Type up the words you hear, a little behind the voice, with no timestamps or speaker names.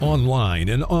Online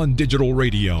and on digital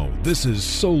radio, this is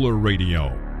Solar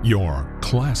Radio, your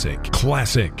classic, and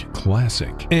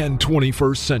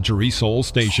 21st century soul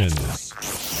station.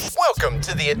 Welcome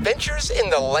to the Adventures in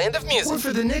the Land of Music. Where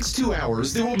for the next 2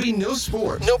 hours, there will be no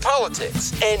sport, no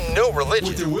politics, and no religion.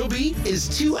 What there will be is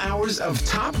 2 hours of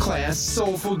top-class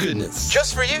soulful goodness.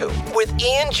 Just for you, with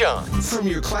Jons. From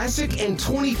your classic and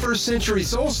 21st century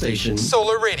soul station,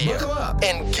 Solar Radio. Buckle up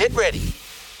and get ready.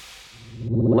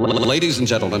 Ladies and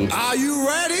gentlemen, are you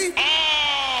ready?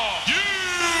 Are you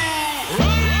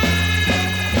ready?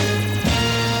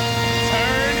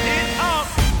 Turn it up.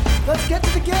 Let's get to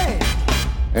the game.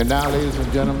 And now, ladies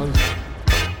and gentlemen,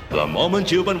 the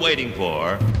moment you've been waiting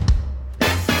for.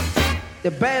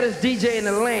 The baddest DJ in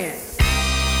the land.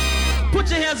 Put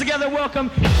your hands together,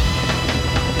 welcome.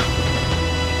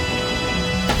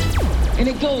 And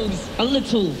it goes a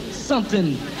little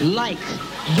something like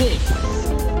this.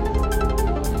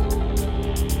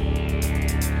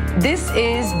 This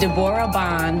is Deborah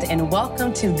Bond, and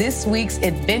welcome to this week's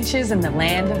Adventures in the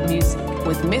Land of Music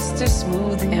with Mr.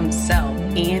 Smooth himself,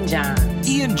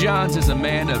 Jons. Jons is a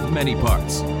man of many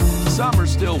parts. Some are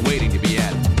still waiting to be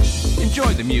added.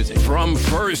 Enjoy the music. From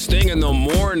first thing in the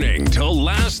morning till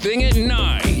last thing at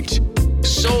night,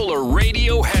 Solar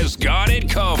Radio has got it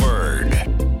covered.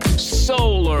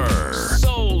 Solar.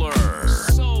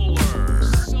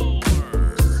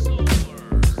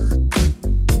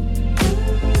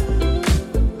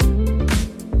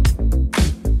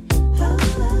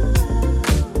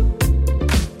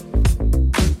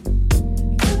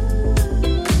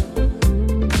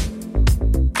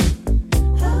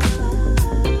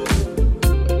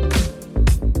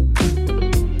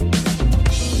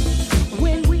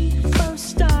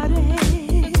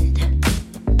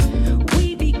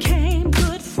 We became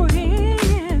good friends.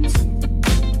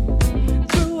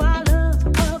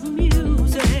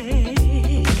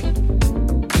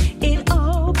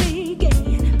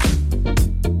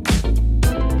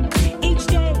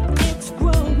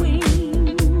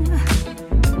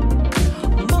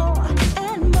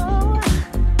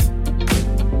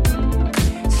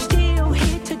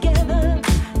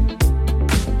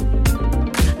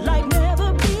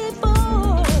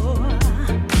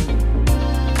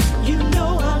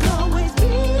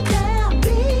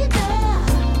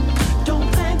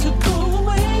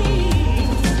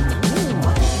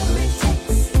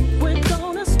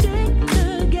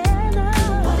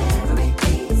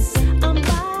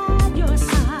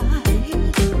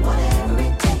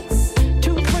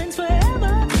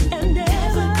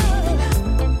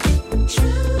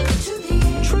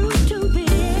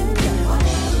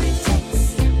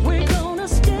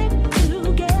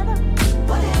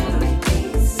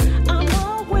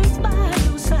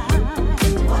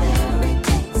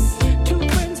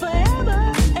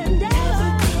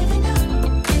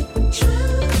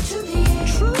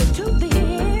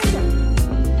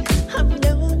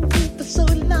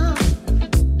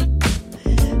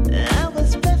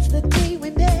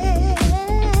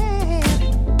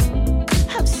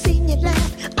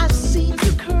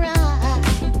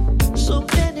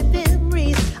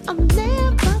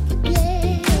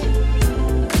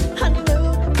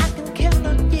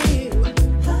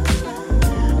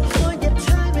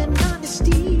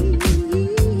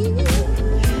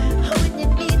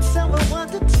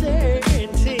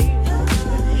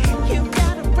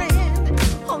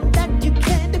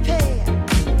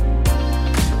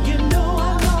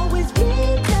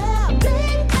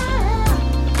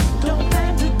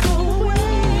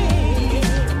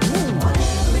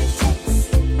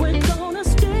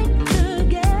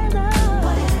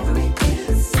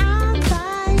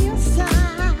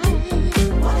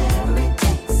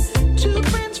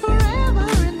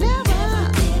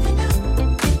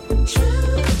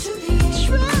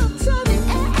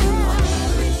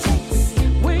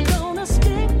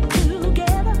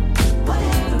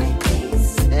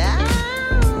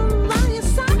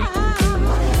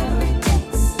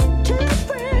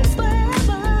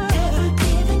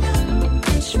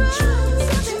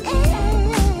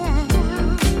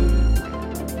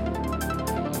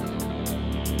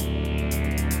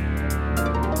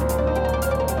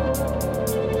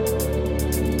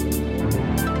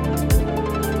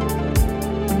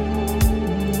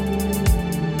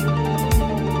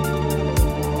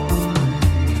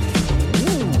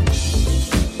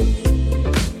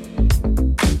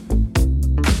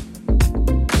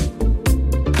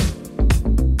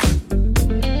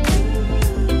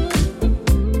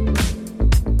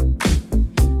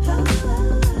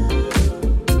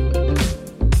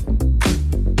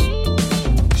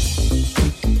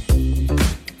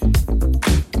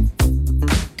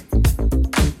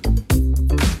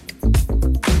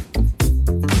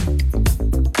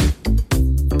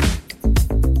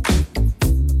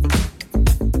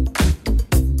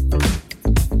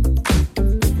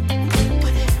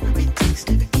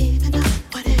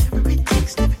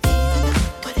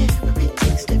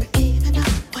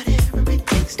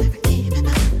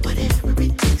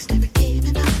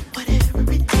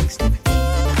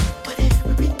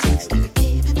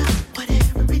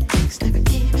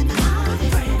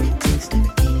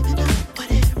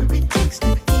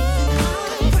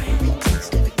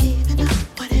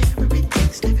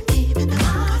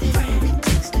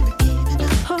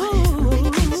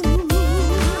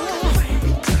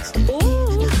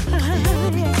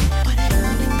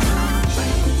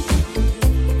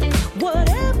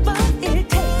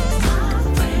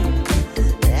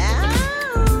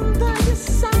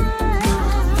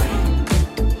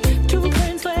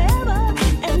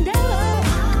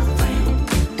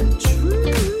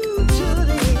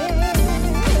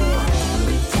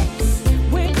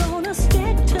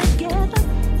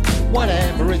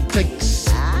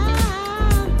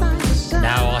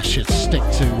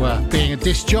 being a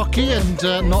disc jockey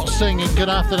and not singing. Good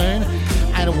afternoon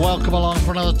and welcome along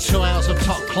for another 2 hours of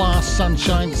top-class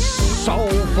sunshine,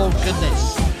 soulful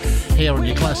goodness. Here on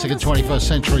your classic and 21st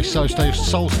century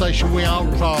soul station, we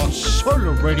are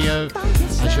Solar Radio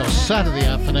as your Saturday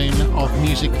afternoon of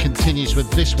music continues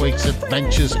with this week's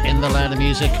Adventures in the Land of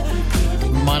Music.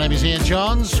 My name is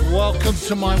Jons. Welcome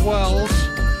to my world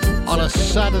on a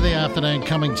Saturday afternoon,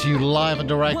 coming to you live and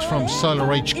direct from Solar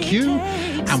HQ,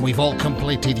 and we've all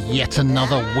completed yet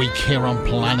another week here on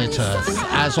planet Earth.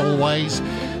 As always,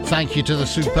 thank you to the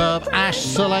superb Ash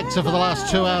Selector for the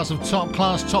last 2 hours of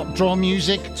top-class, top-draw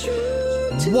music.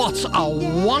 What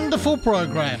a wonderful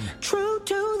program. True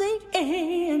to the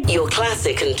end. Your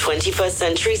classic and 21st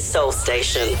century soul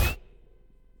station.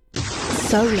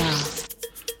 Solar.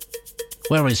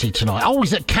 Where is he tonight? Oh,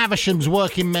 he's at Caversham's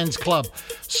Working Men's Club.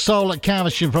 Soul at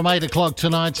Caversham from 8 o'clock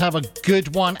tonight. Have a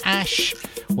good one, Ash.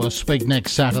 We'll speak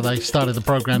next Saturday. Started the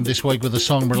programme this week with a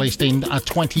song released in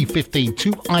 2015.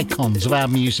 Two icons of our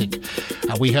music.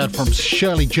 We heard from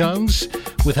Shirley Jones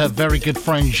with her very good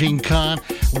friend Jean Khan.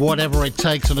 Whatever it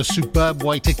takes, on a superb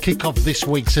way to kick off this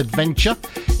week's adventure.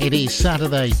 It is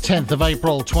Saturday, 10th of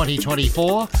April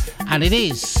 2024, and it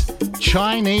is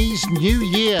Chinese New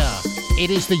Year. It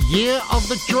is the year of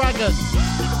the dragon.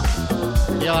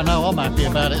 Yeah, I know, I'm happy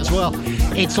about it as well.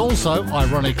 It's also,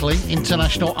 ironically,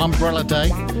 International Umbrella Day.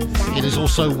 It is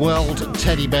also World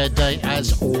Teddy Bear Day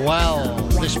as well.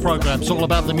 This programme's all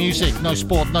about the music. No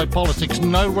sport, no politics,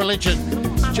 no religion.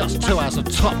 Just 2 hours of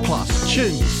top-class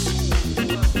tunes.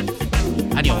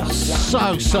 And you're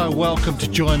so welcome to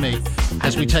join me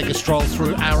as we take a stroll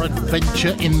through our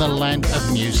adventure in the land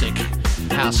of music.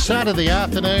 Our Saturday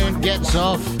afternoon gets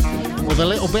off with a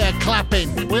little bit of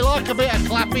clapping. We like a bit of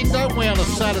clapping, don't we, on a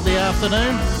Saturday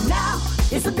afternoon? Now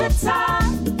it's a good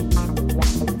time.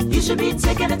 You should be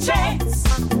taking a chance.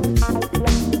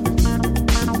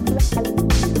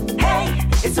 Hey,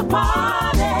 it's a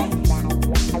party.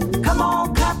 Come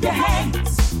on, clap your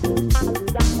hands.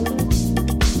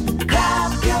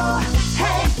 Clap your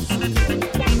hands.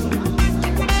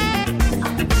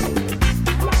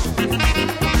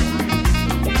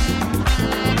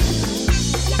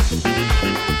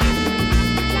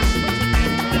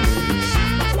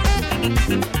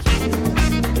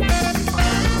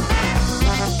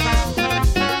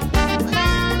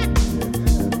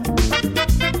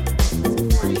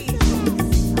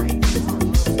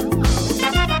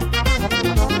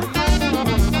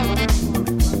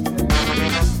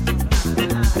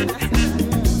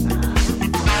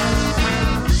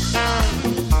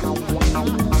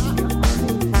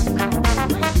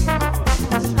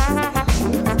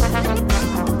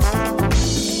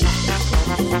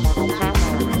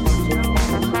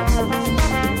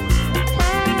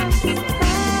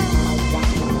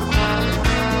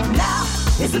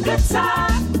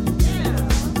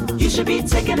 Be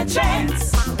taking a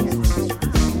chance.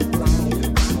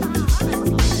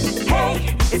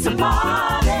 Hey, it's a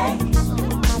party.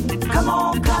 Come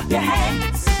on, clap your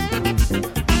hands.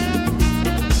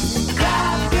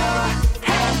 Clap your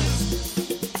hands.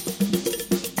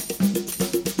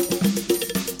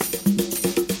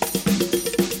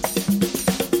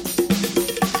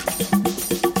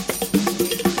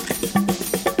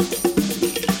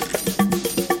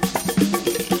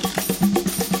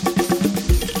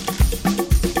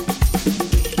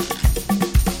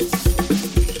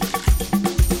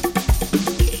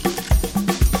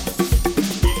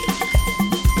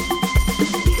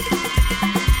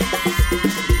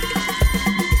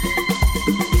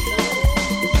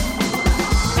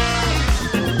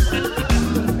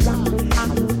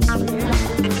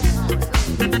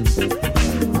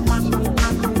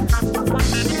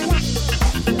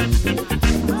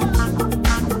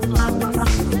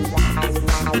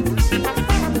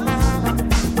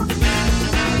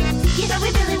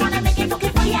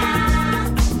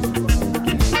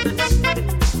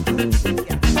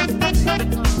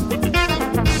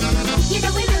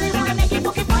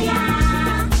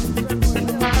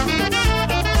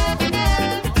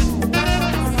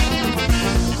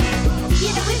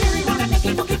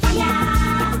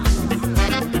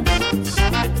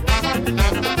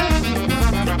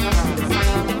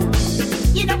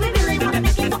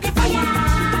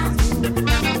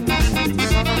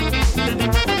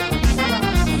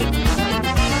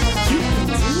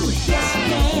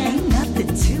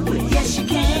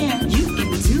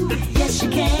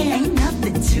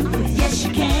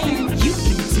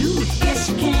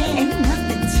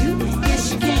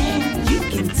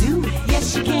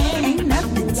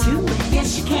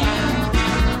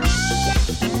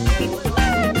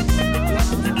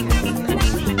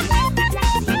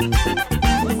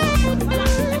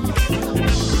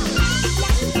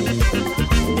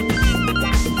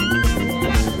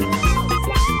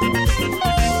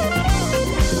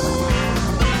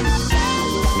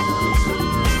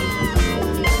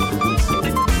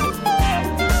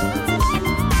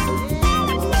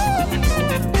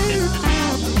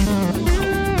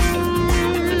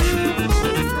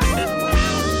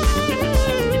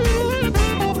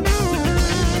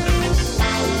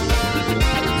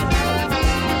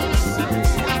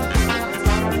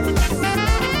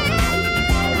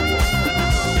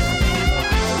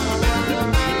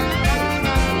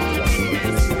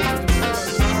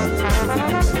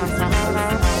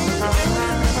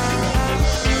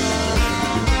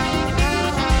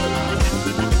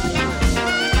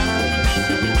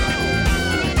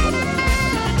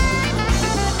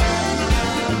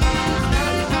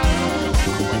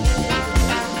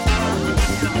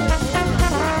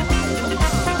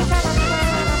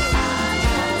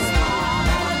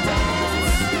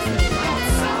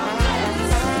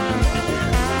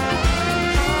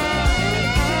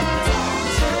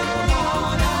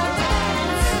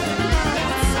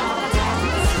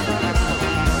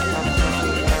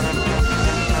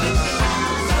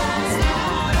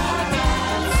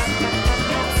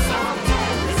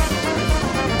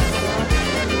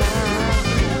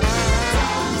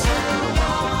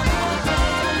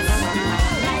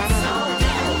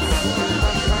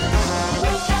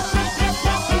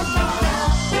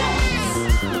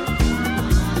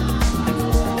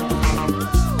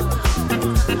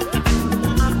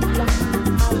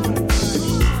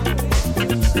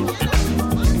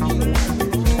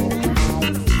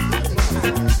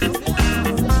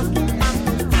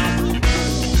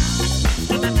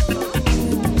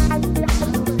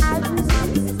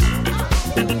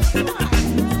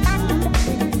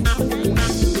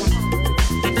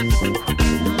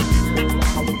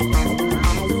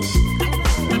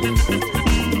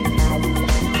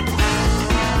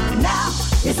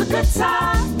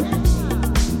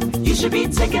 should be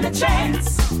taking a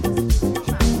chance.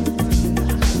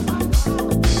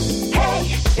 Hey,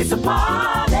 it's a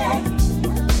party.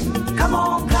 Come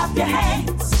on, clap your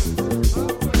hands.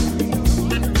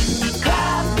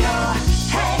 Clap your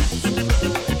hands.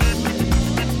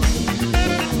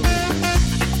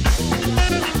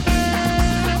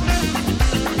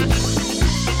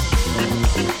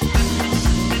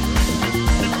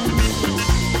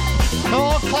 Come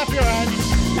on, clap your hands.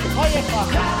 Oh, yeah,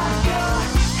 clap your hands.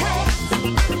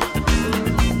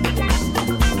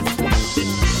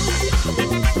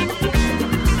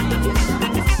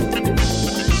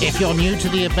 If you're new to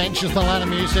the Adventures of the Land of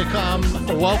Music,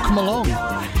 welcome along.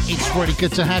 It's really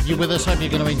good to have you with us. Hope you're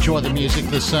going to enjoy the music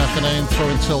this afternoon through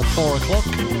until 4 o'clock.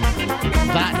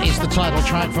 That is the title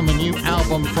track from the new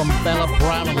album from Bella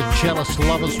Brown and the Jealous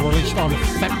Lovers, released on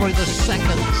February the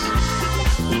 2nd.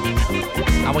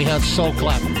 And we heard Soul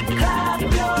Clap,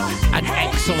 an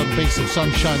excellent piece of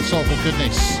sunshine, soulful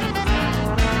goodness.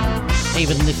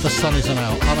 Even if the sun isn't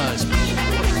out. I know it's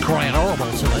grey and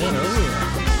horrible today, you know.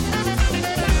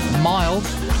 Mild,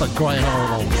 but grey and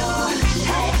horrible.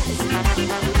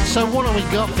 So what have we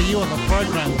got for you on the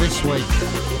programme this week?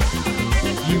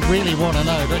 You really want to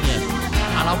know, don't you?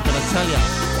 And I'm going to tell you.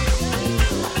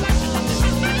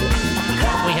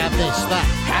 We have this, that,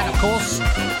 and of course,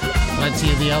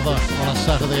 plenty of the other on a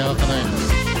Saturday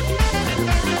afternoon.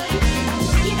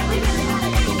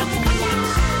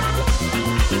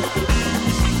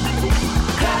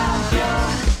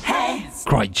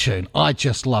 Great tune. I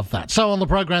just love that. So on the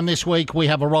programme this week, we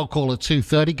have a roll call at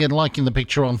 2:30. Get liking the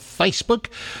picture on Facebook,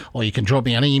 or you can drop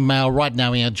me an email right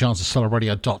now here at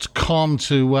jons@solarradio.com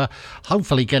to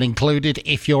hopefully get included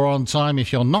if you're on time.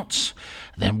 If you're not,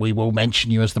 then we will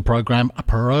mention you as the programme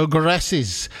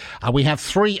progresses. We have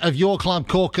 3 of your Club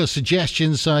Corker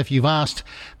suggestions, so if you've asked,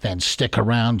 then stick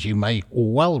around. You may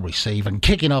well receive. And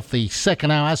kicking off the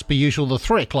second hour, as per usual, the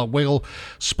 3 o'clock wheel,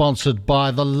 sponsored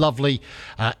by the lovely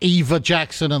Eva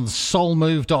Jackson and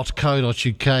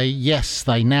soulmove.co.uk. Yes,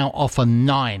 they now offer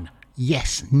 9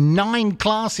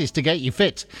 classes to get you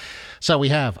fit. So we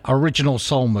have Original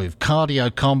Soul Move,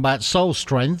 Cardio Combat, Soul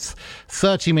Strength,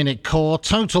 30-minute core,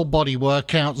 total body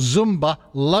workout, Zumba,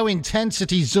 low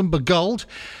intensity Zumba Gold,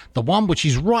 the one which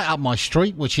is right up my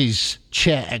street, which is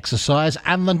chair exercise,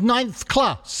 and the 9th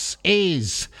class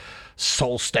is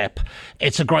Soul Step.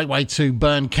 It's a great way to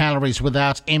burn calories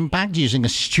without impact. Using a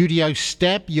studio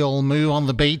step, you'll move on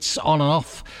the beats, on and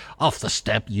off the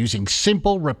step, using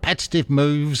simple, repetitive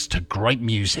moves to great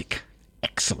music.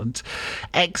 Excellent.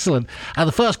 And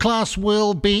the first class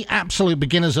will be absolute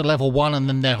beginners at level 1, and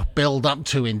then they'll build up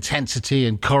to intensity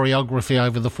and choreography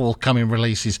over the forthcoming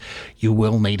releases. You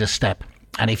will need a step.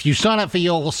 And if you sign up for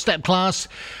your step class,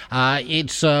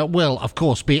 it will, of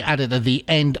course, be added at the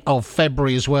end of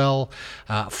February as well.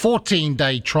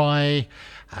 14-day try.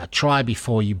 Try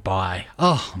before you buy.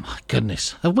 Oh, my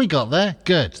goodness. Have we got there?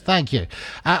 Good. Thank you.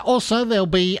 Also, there'll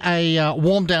be a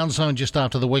warm-down zone just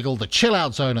after the wiggle, the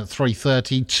chill-out zone at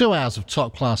 3:30, 2 hours of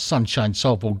top-class sunshine,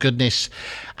 soulful goodness,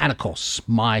 and, of course,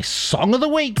 my song of the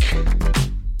week.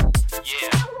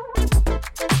 Yeah.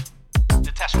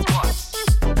 The test was.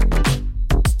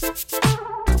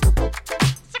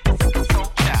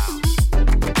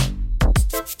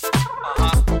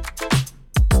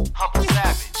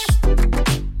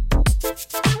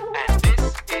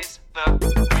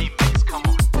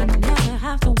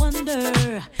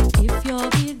 If you'll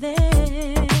be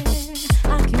there,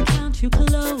 I can count you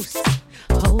close,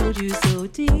 hold you so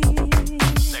deep.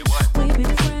 Say what? We've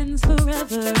been friends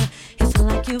forever. It's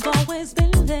like you've always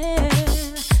been there.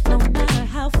 No matter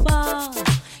how far,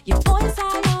 your voice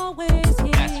I'll always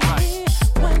hear. That's right.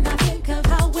 When I think of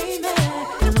how we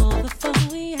met and all the fun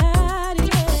we had,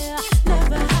 yeah.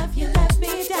 Never have you let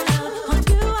me down. On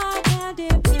you I can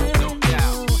depend. No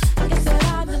doubt. I guess that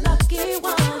I'm the lucky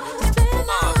one.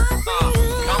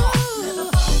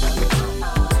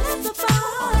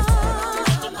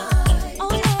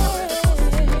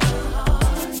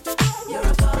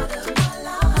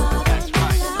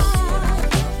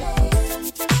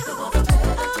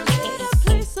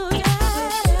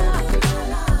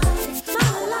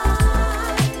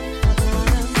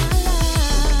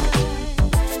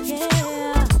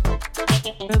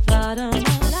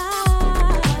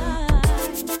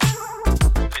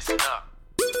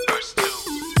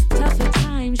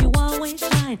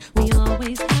 We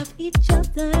always have each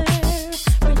other.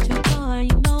 Rich or poor,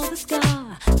 you know the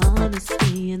scar.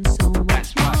 Honesty and so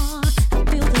much more. I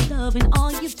feel the love in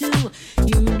all you do.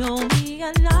 You know me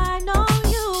and I know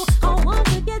you. I won't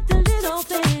forget the little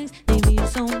things. They mean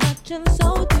so much and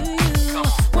so do you.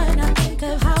 When I think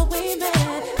of how we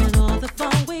met and all the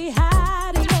fun we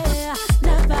had, yeah.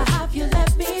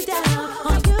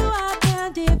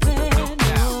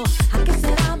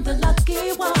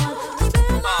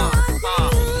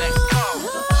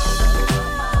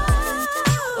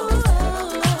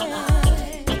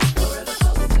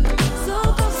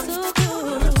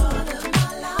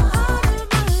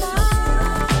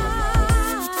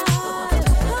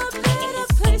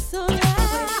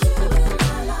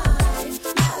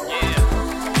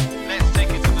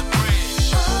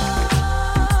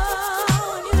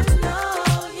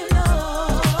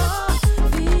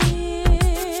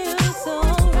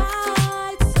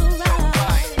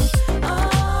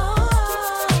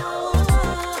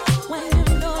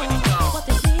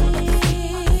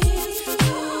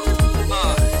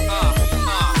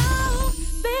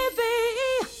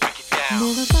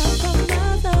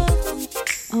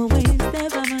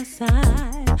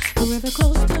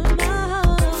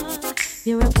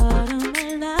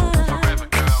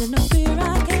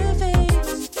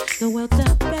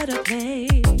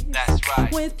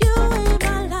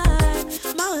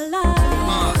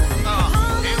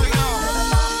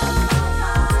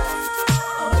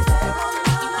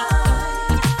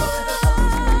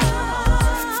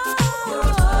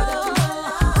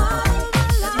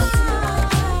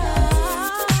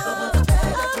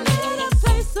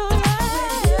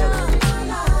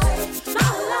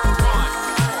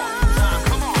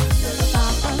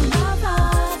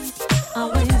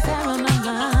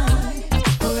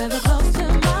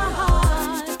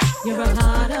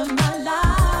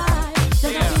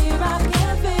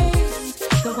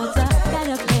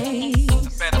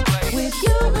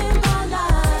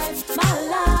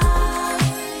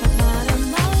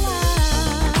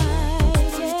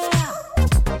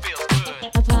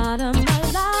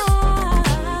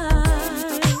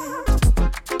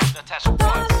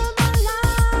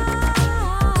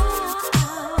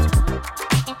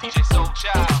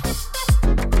 Child.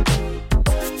 3,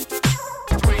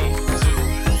 2,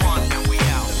 1, and we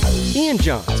out. Ian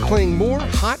Jons playing more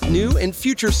hot, new, and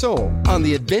future soul on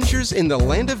the Adventures in the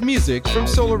Land of Music from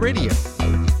Solar Radio.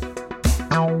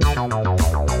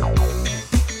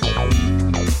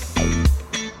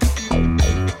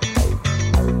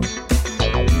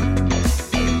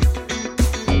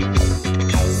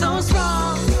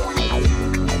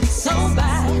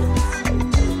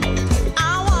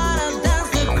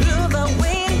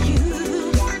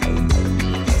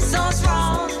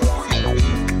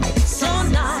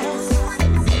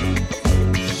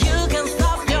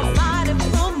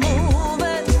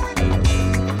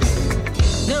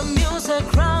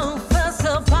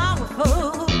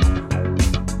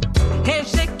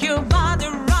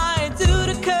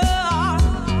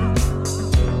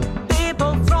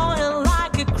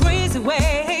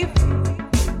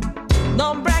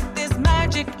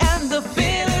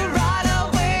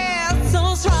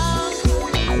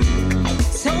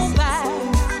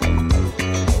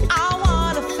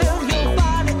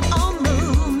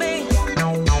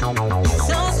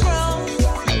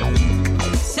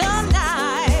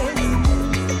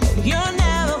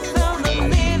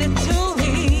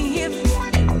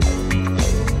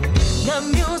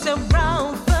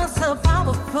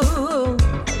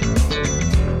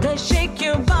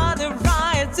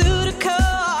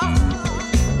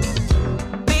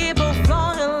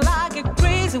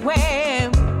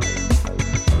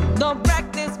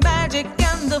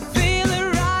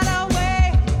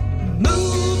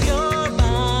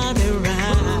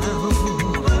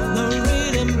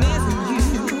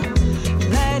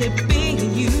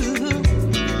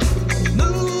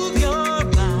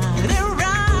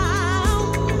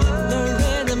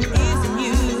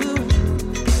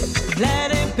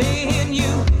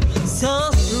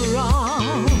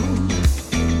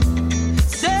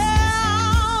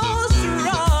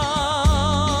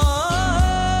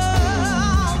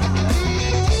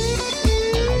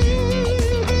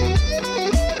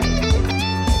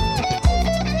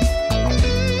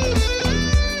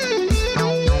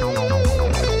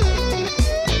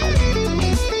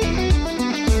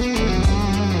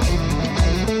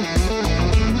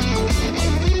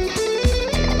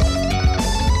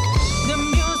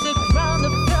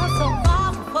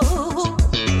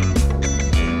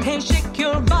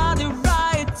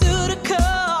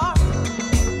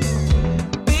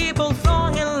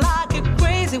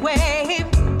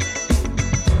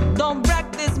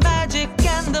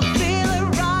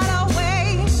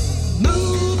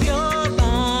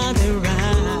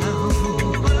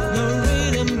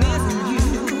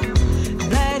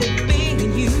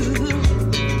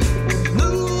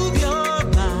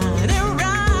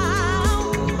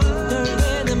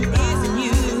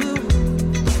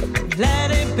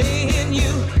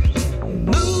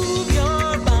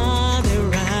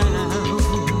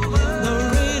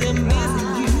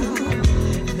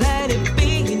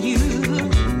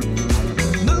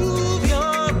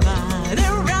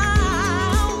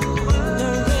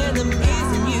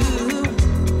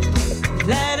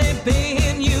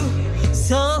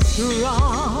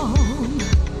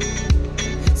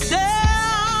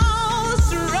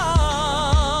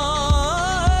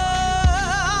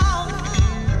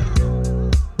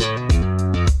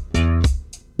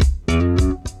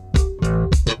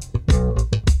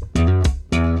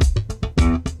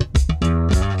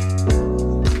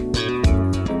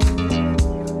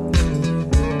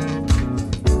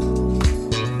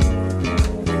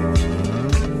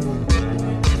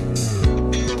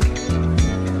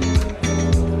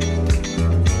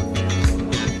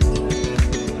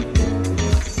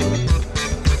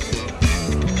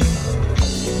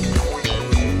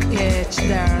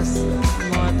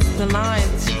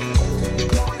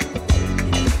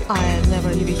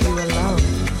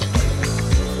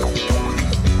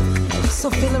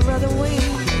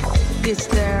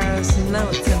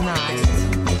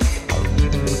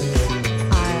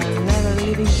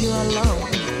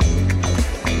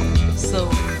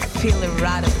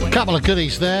 Couple of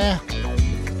goodies there.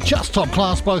 Just top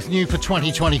class, both new for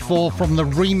 2024 from the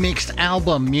remixed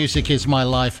album Music Is My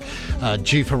Life,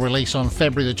 due for release on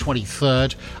February the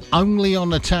 23rd. Only on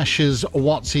Natasha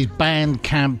Watts'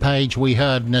 Bandcamp page we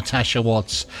heard Natasha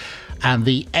Watts and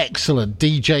the excellent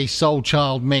DJ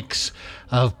Soulchild mix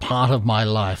of Part of My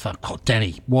Life. God,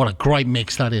 Denny, what a great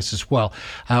mix that is as well.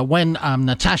 When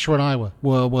Natasha and I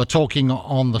were talking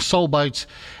on the Soul Boat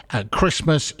at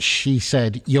Christmas, she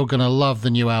said, you're going to love the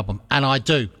new album. And I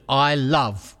do. I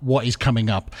love what is coming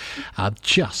up.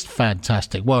 Just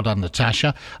fantastic. Well done,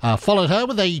 Natasha. Followed her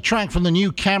with a track from the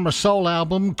new Camera Soul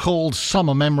album called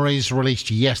Summer Memories,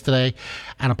 released yesterday.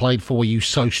 And I played for you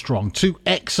So Strong. Two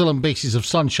excellent pieces of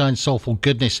sunshine, soulful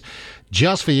goodness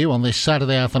just for you on this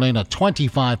Saturday afternoon at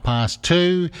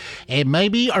 2:25. It may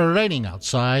be raining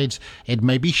outside. It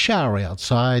may be showery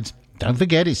outside. Don't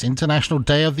forget, it's International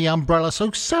Day of the Umbrella,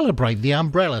 so celebrate the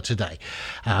umbrella today.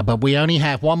 But we only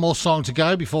have one more song to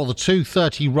go before the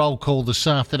 2:30 roll call this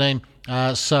afternoon.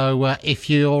 So if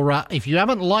you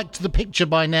haven't liked the picture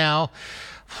by now,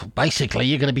 basically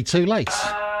you're going to be too late.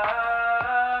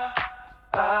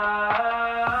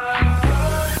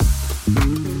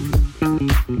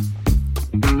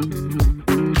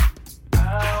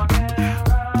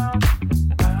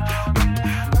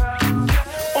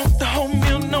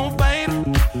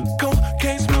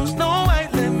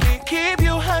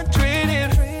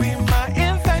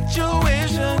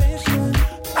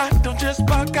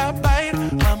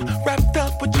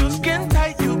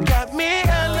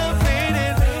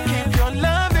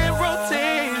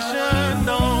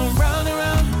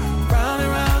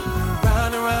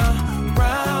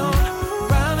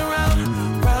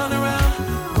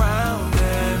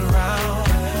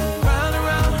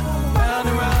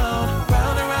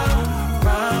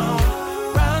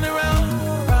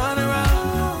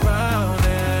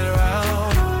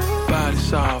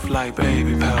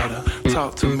 Baby powder,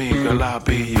 talk to me, girl, I'll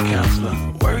be your counselor.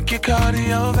 Work your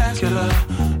cardiovascular.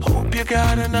 Hope you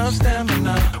got enough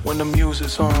stamina. When the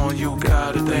music's on, you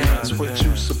gotta dance. What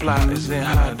you supply is in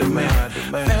high demand.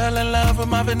 Fell in love with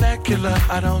my vernacular.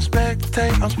 I don't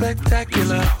spectate, I'm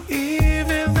spectacular.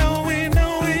 Even though we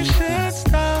know we should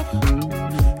stop,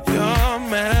 your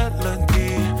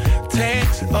melody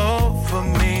takes over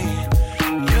me.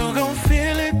 You gon'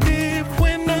 feel it deep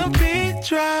when the beat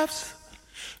drops.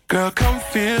 Girl, come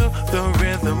feel the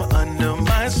rhythm under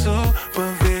my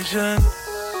supervision.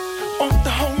 On the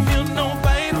home, you know,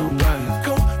 baby.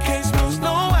 Cocaine smells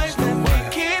no white. Let me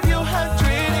keep you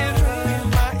hydrated.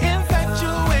 My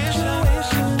infatuation.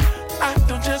 I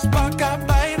don't just bark, I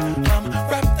bite. I'm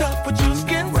wrapped up with your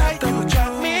skin tight. You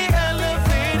got me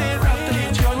elevated.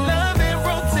 Get your love in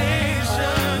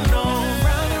rotation. No,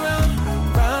 round and round,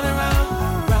 round and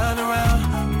round, round and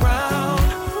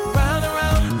round, round,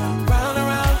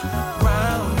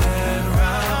 round and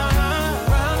round,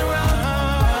 round and round.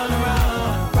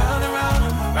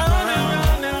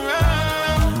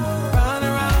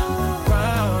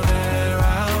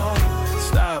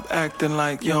 Acting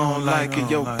like you don't like it.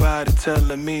 Your body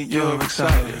telling me you're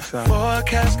excited.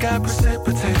 Forecast got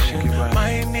precipitation.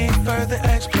 Might need further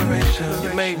exploration.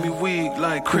 You made me weak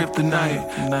like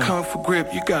kryptonite. Come for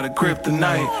grip, you gotta grip the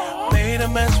night. Made a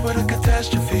mess with a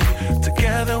catastrophe.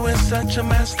 Together we're such a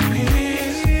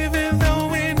masterpiece. Even though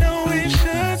we know we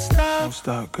should stop. Don't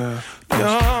stop, girl.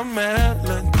 Your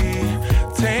melody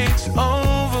takes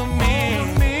over me.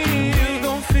 You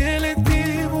gon' feel it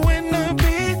deep when the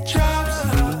beat drops.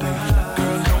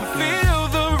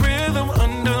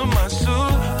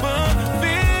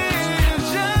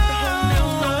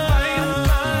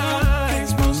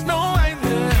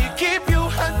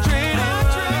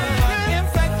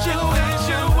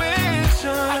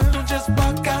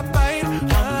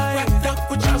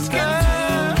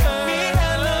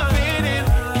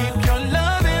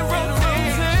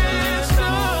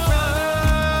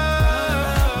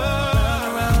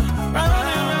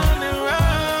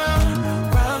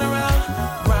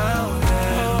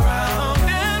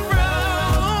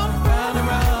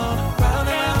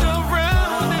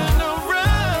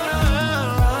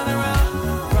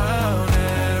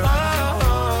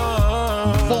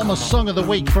 Song of the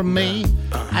week from me,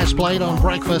 as played on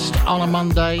breakfast on a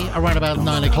Monday around about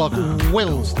 9 o'clock.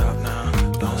 Will.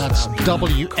 That's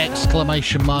W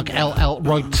exclamation mark LL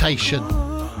rotation.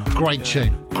 Great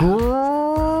tune.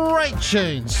 Great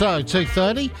tune. So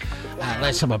 2:30.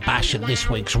 Let's have a bash at this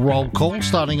week's roll call,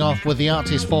 starting off with the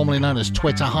artist formerly known as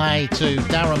Twitter. Hi to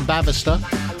Darren Bavister,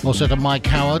 also to Mike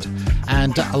Howard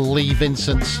and Lee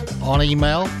Vincent on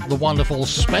email. The wonderful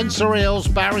Spencer Eels,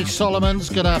 Barry Solomons,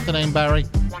 good afternoon Barry,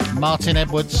 Martin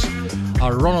Edwards,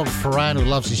 Ronald Ferran, who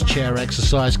loves his chair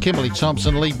exercise, Kimberly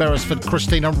Thompson, Lee Beresford,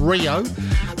 Christina Rio,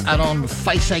 and on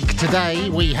Faceache today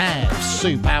we have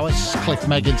Sue Bowis, Cliff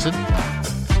Megginson.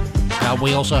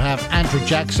 We also have Andrew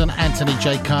Jackson, Anthony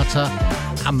J. Carter,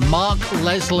 and Mark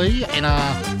Leslie in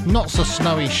our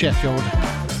not-so-snowy Sheffield.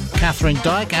 Catherine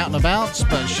Dyke out and about,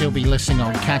 but she'll be listening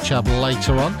on catch up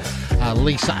later on.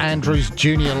 Lisa Andrews,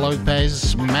 Junior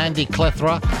Lopez, Mandy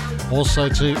Clethra, also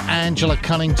to Angela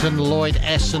Cunnington, Lloyd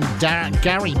Essen,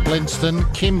 Gary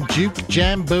Blinston, Kim Duke,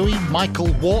 Jan Bowie,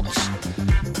 Michael Watts,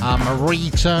 Marie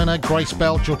Turner, Grace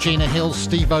Bell, Georgina Hill,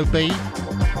 Steve O.B.,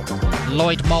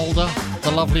 Lloyd Mulder,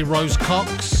 the lovely Rose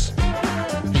Cox,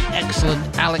 the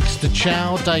excellent Alex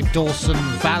DeChow, Dave Dawson,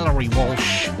 Valerie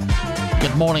Walsh.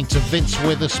 Good morning to Vince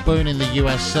Witherspoon in the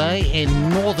USA. In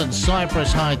Northern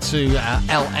Cyprus, hi to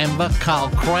El Ember, Carl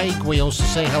Craig. We also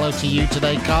say hello to you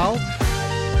today, Carl.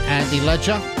 Andy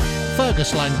Ledger,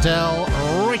 Fergus Landell,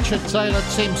 Richard Taylor,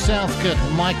 Tim Southcote,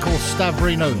 Michael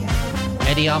Stavrino,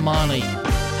 Eddie Armani.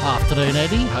 Afternoon,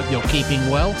 Eddie. Hope you're keeping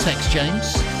well. Text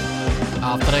James.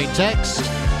 Afternoon text.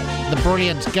 The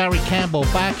brilliant Gary Campbell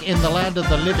back in the land of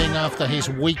the living after his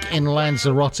week in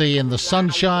Lanzarote in the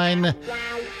sunshine.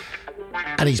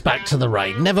 And he's back to the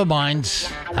rain. Never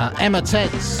mind. Emma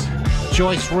Teds,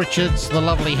 Joyce Richards, the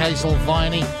lovely Hazel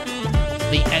Viney,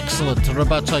 the excellent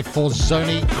Roberto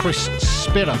Forzoni, Chris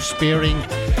Spiro Spearing,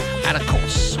 and of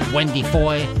course, Wendy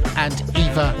Foy and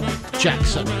Eva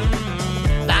Jackson.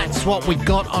 That's what we've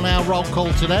got on our roll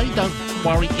call today. Don't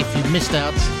worry if you missed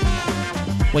out.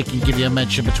 We can give you a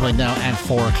mention between now and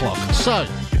 4 o'clock. So,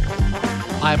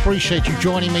 I appreciate you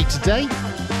joining me today.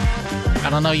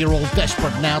 And I know you're all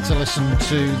desperate now to listen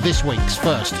to this week's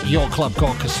first Your Club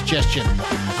Corker suggestion.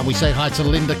 And we say hi to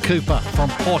Linda Cooper from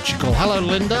Portugal. Hello,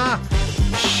 Linda.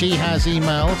 She has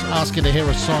emailed asking to hear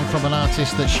a song from an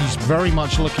artist that she's very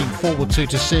much looking forward to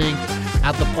seeing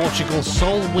at the Portugal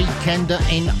Soul Weekender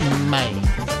in May.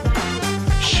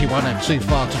 She won't have too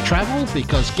far to travel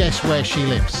because guess where she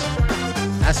lives?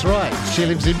 That's right, she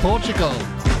lives in Portugal.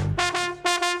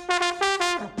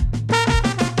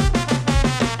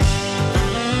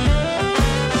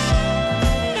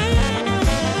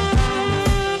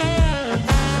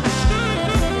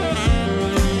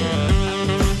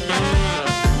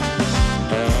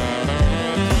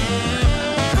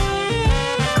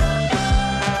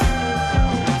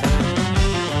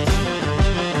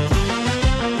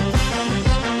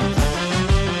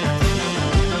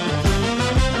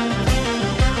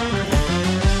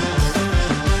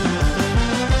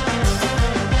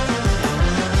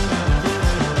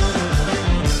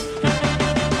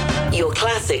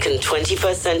 Classic and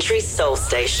 21st Century Soul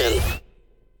Station.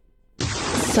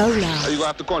 Solar. You gonna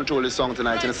have to control this song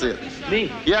tonight, you see?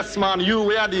 Me? Yes, man, you,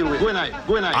 we are dealing with. Go night.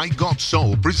 I Got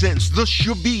Soul presents The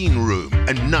Shabeen Room,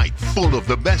 a night full of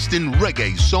the best in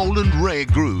reggae, soul and rare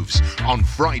grooves, on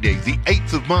Friday, the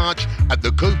 8th of March, at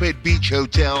the Coped Beach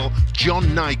Hotel,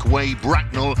 John Nike Way,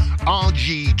 Bracknell,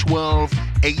 RG12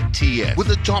 8TF, with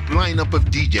a top lineup of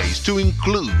DJs to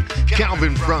include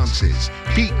Calvin Francis,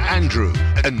 Pete Andrew,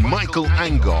 and Michael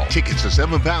Angol. Tickets are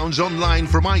 £7 online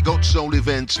from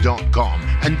IGotSoulEvents.com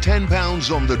and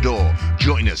 £10 on the door.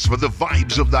 Join us for the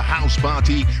vibes of the house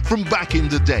party from back in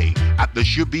the day at the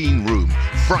Shabeen Room,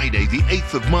 Friday the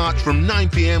 8th of March from 9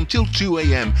 p.m. till 2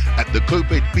 a.m. at the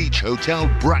Coped Beach Hotel,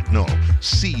 Bracknell.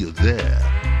 See you there.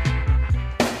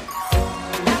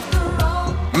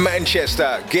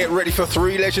 Manchester, get ready for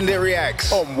 3 legendary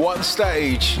acts on one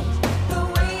stage.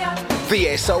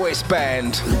 The SOS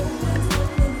Band,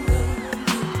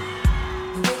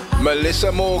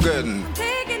 Melissa Morgan,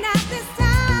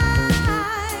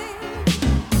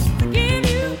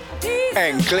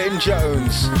 and Glenn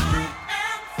Jones.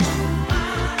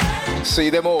 See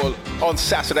them all on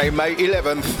Saturday, May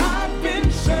 11th,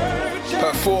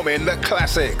 performing the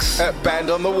classics at Band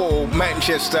on the Wall,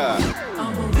 Manchester.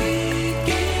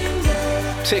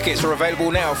 Tickets are available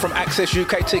now from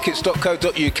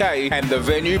accessuktickets.co.uk and the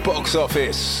venue box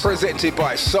office. Presented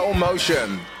by Soul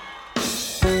Motion.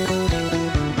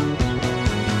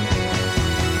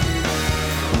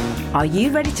 Are you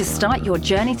ready to start your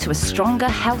journey to a stronger,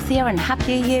 healthier and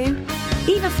happier you?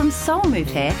 Eva from Soul Move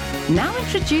here, now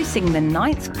introducing the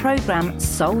 9th programme,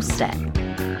 Soul Step.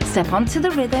 Step onto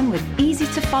the rhythm with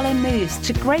easy-to-follow moves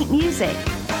to great music.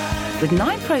 With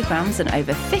 9 programmes and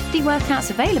over 50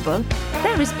 workouts available,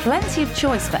 there is plenty of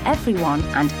choice for everyone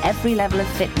and every level of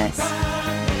fitness.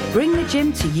 Bring the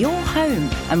gym to your home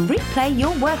and replay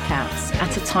your workouts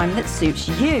at a time that suits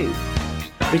you.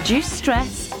 Reduce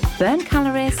stress, burn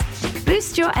calories,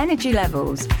 boost your energy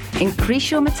levels,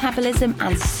 increase your metabolism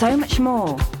and so much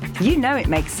more. You know it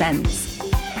makes sense.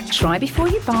 Try before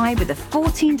you buy with a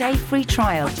 14-day free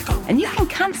trial and you can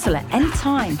cancel at any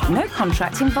time, no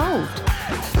contract involved.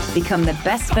 Become the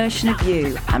best version of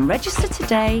you and register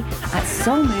today at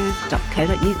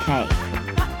soulmove.co.uk.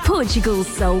 Portugal's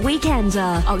Soul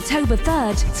Weekender, October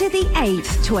 3rd to the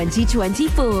 8th,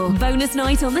 2024. Bonus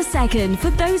night on the 2nd for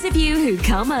those of you who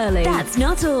come early. That's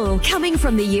not all. Coming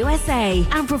from the USA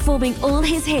and performing all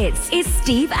his hits is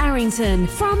Steve Arrington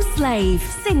from Slave.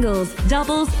 Singles,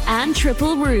 doubles, and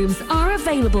triple rooms are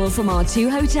available from our 2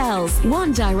 hotels,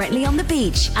 one directly on the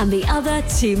beach and the other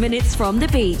 2 minutes from the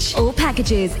beach. All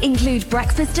packages include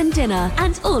breakfast and dinner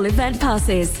and all event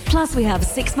passes. Plus, we have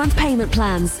 6-month payment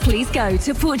plans. Please go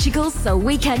to Portugal's Soul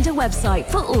Weekender website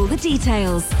for all the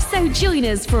details. So join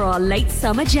us for our late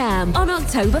summer jam on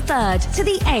October 3rd to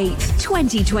the 8th,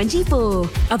 2024.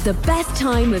 Of the best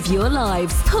time of your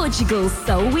lives, Portugal's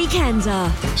Soul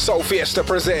Weekender. Soul Fiesta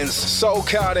presents Soul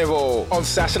Carnival on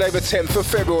Saturday the 10th of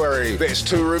February. There's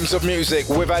 2 rooms of music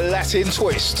with a Latin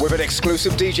twist, with an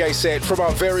exclusive DJ set from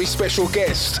our very special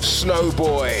guest,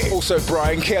 Snowboy. Also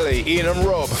Brian Kelly, Ian and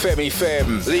Rob, Femi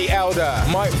Fem, Lee Alder,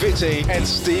 Mike Vitti and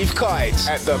Steve Kite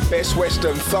at the Best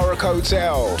Western Thurrock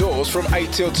Hotel. Doors from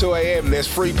 8 till 2 a.m. There's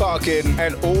free parking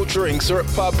and all drinks are at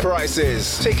pub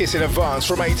prices. Tickets in advance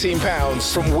from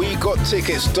 £18 from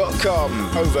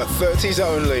wegottickets.com. Over 30s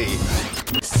only.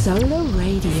 Solar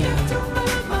Radio.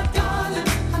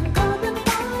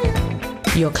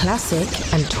 Your classic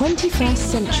and 21st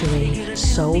century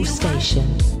soul station.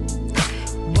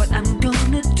 What I'm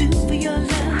gonna do for your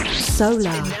love. Solar.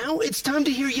 And now it's time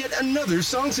to hear yet another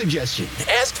song suggestion.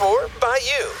 Asked for by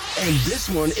you. And this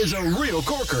one is a real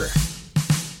corker.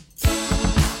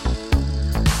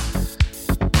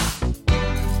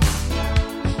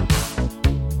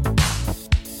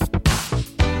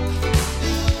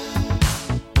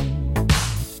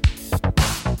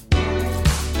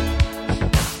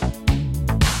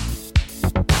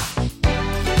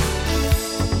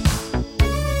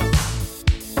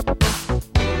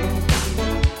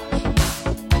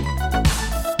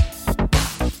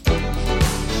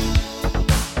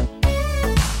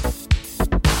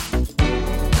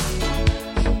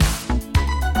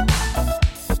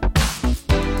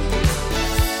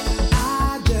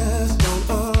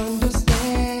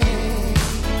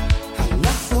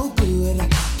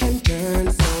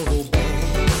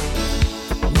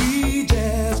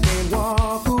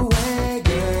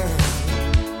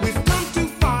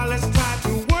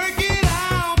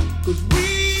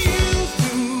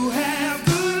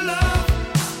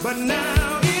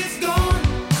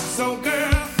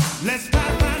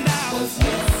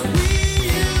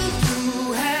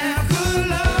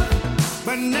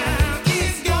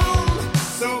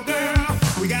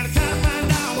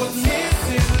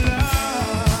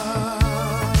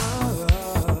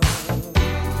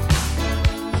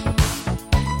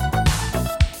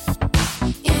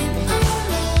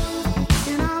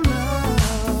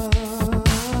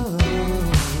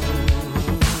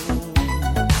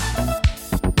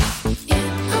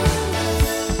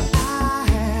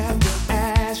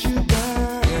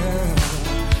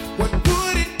 What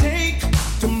would it take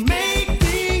to make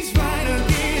things right?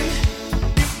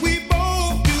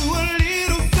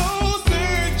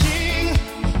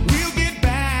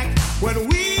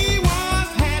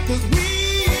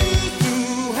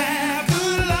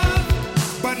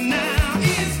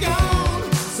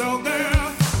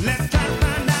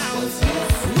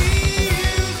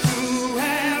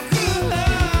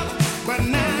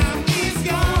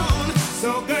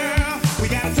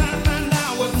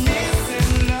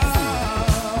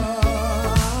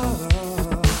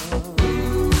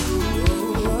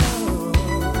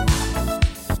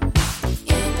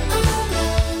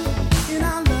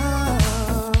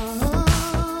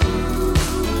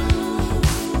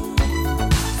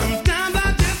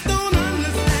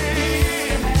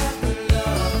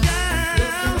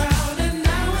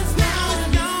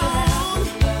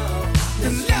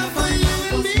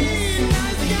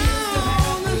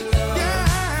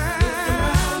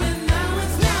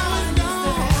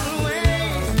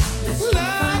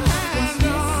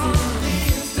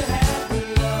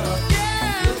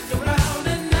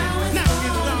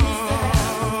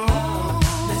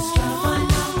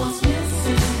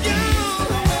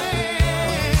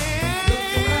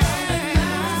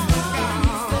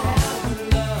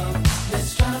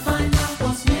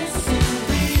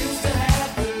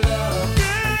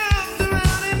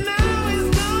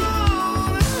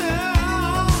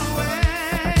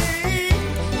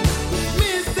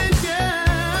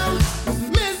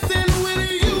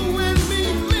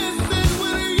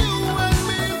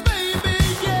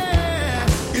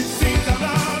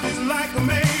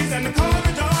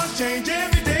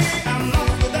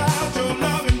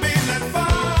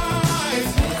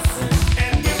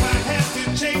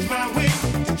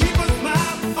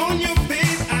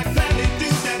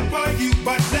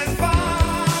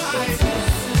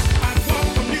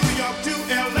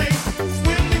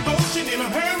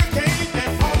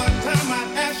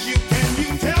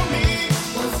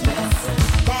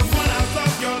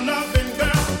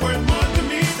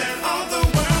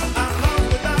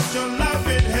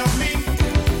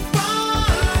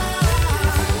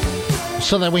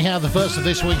 So there we have the first of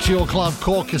this week's Your Club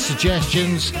Corker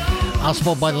suggestions, asked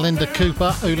for by Linda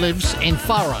Cooper, who lives in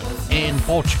Faro in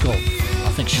Portugal.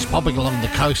 I think she's popping along the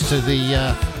coast to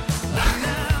the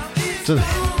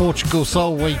Portugal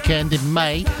Soul Weekend in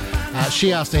May.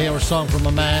 She asked to hear a song from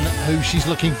a man who she's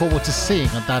looking forward to seeing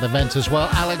at that event as well,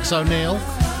 Alex O'Neill.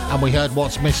 And we heard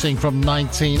What's Missing from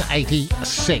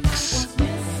 1986.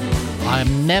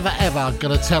 I'm never ever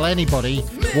going to tell anybody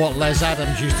what Les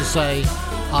Adams used to say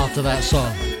after that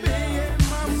song.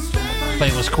 But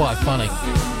it was quite funny.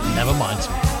 Never mind.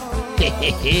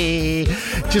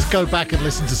 Just go back and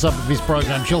listen to some of his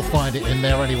programs. You'll find it in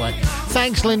there anyway.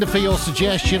 Thanks, Linda, for your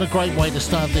suggestion. A great way to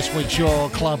start this week's Your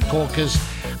Club Corkers.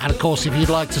 And of course, if you'd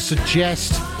like to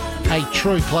suggest a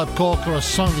true club corker, a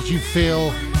song that you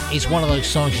feel is one of those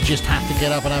songs you just have to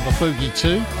get up and have a boogie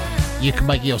to, you can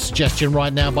make your suggestion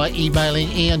right now by emailing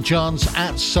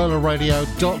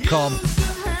ianjons@solarradio.com.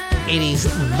 It is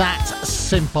that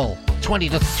simple. 20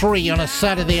 to 3 on a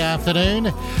Saturday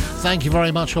afternoon. Thank you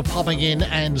very much for popping in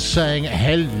and saying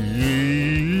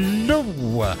hello.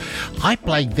 I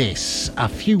played this a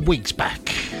few weeks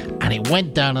back and it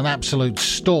went down an absolute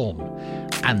storm.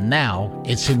 And now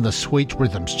it's in the Sweet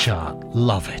Rhythms chart.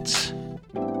 Love it.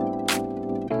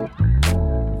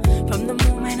 From the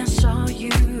moment I saw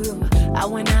you, I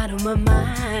went out of my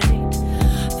mind.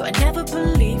 For I never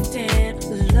believed in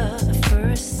love at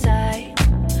first sight.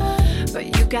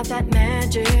 But you got that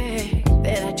magic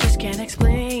that I just can't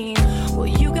explain. Well,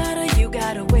 you got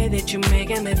a way that you're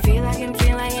making me feel I can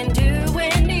do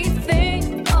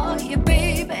anything for you,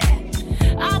 baby.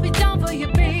 I'll be down for you,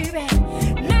 baby.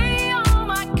 Lay all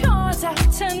my cards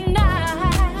out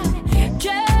tonight.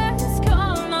 Just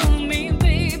call on me,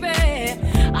 baby.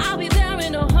 I'll be there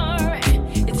in a hurry.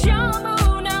 It's your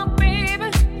mood now,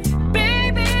 baby.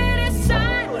 Baby,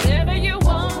 decide whatever you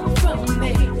want from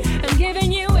me. I'm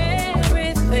giving you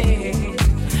everything.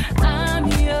 I'm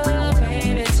your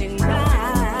baby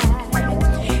tonight.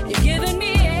 You're giving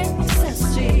me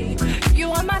ecstasy.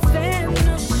 You are my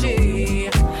fantasy.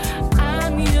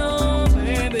 I'm your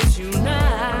baby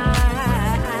tonight.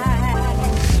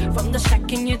 From the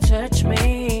second you touched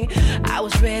me, I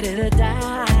was ready to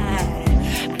die.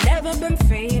 Never been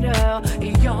fatal,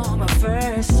 you're my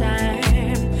first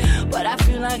time. But I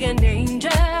feel like an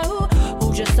angel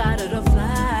who just started to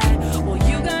fly. Well,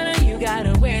 you got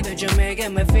a way that you're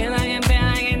making me feel like I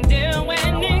can do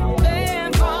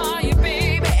anything for you,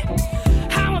 baby.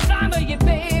 I'm a fine for you,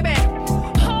 baby.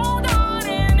 Hold on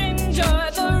and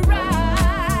enjoy the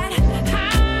ride.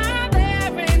 I'm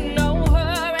there in no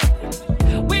hurry.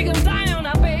 We can fly on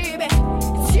now, baby.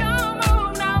 It's your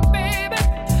move now, baby.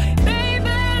 Baby,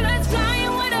 let's fly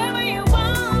in whatever you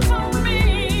want from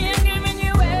me. I'm giving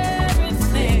you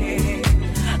everything.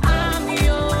 I'm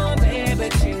your baby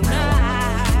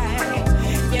tonight.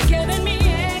 You're giving me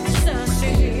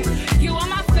ecstasy. You are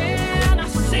my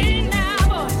fantasy now,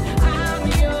 boy. I'm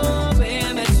your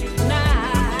baby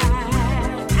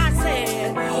tonight. I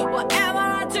said, whatever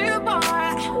I do,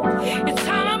 boy, it's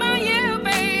all about you,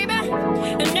 baby.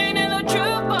 And ain't it the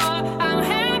truth, boy? I'm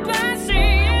helplessly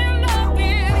in love with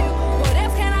you. What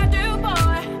else can I do,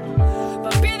 boy,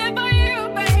 but be there for you,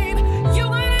 babe? You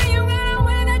got a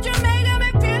way that you're making me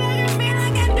feel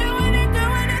like I'm doing it,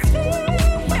 yeah.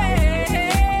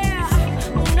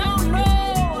 No, baby,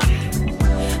 no.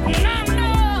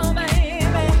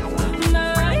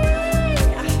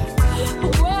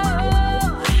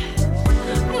 Whoa,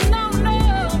 no,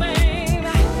 baby,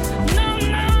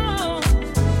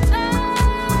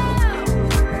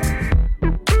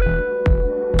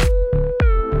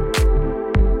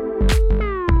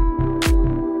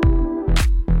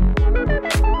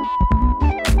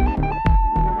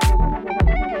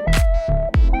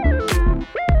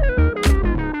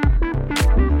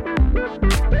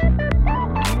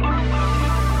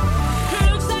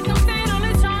 Looks like I'm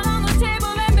fatally torn on the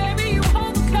table, and baby, you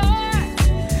hold the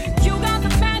cards. You got the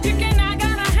magic, and I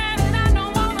gotta have it. I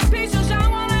know all the pieces, I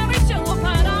want every single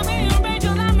part of me. You're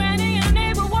Rachel, I'm ready, and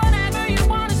able, whatever you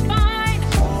want is fine.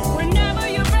 Whenever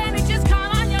you're ready, just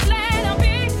call on your land. I'll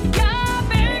be your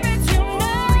baby tonight.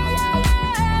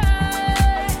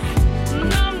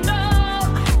 No.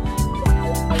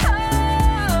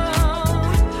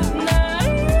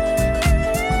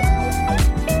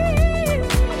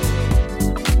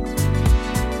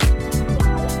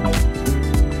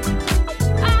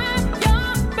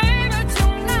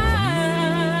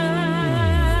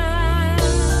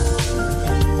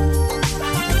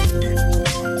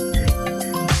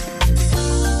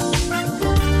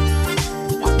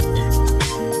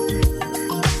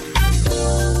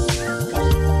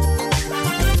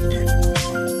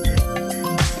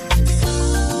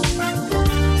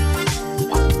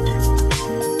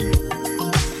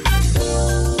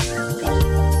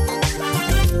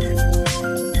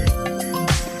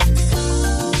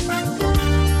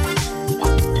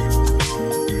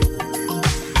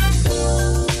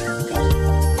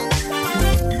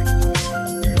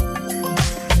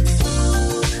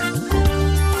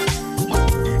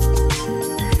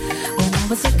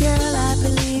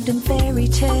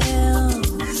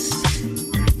 tales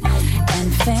and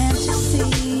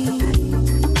fantasies.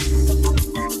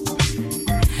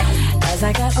 As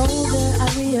I got older, I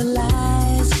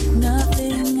realized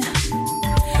nothing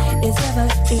is ever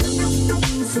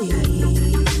easy.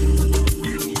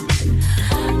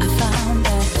 I found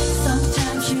that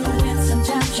sometimes you win,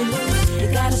 sometimes you lose. You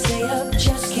gotta stay up,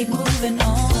 just keep moving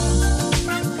on.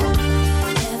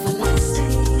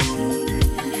 Everlasting.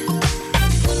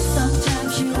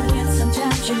 Sometimes you win,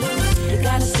 sometimes you lose. You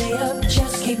gotta stay up,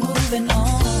 just keep moving on.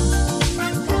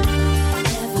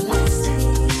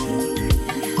 Everlasting.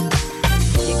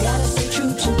 You gotta stay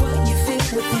true to what you feel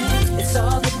within. It's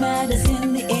all that matters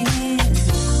in the end.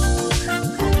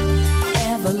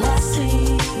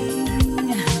 Everlasting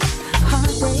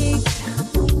heartbreak.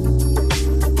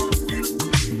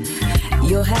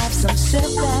 You'll have some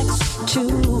setbacks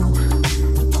too,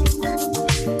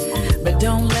 but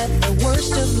don't let the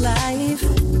worst of life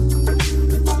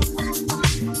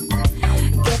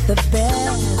get the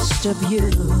best of you.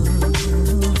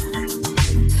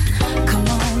 Come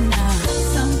on now.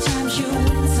 Sometimes you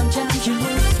win, sometimes you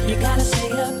lose. You gotta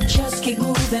stay up, just keep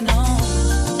moving on.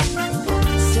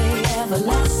 Stay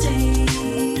everlasting.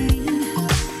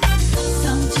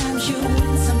 Sometimes you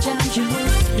win, sometimes you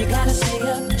lose. You gotta stay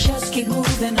up, just keep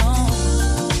moving on.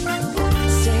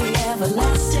 Stay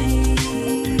everlasting.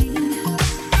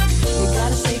 You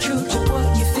gotta stay true to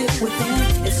what you feel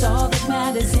within. It's all that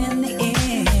matters in the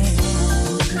end.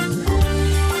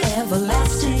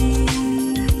 Everlasting.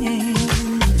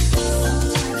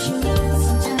 Sometimes you win,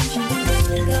 sometimes you lose.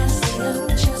 You gotta stay up,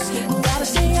 just keep moving. Gotta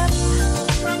stay up.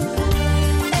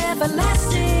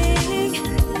 Everlasting.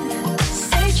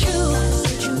 Stay true.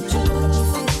 Stay true to what you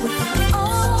feel within.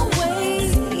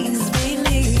 Always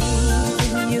believe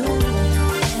in you.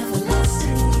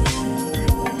 Everlasting.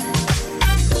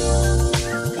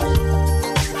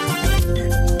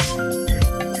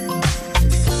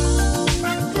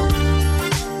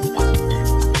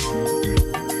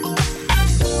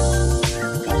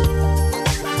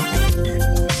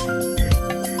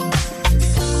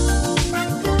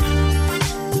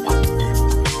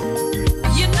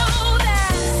 You know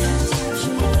that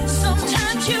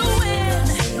sometimes you win,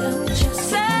 sometimes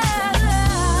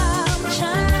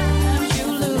you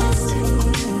lose.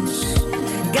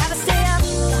 Gotta stay up,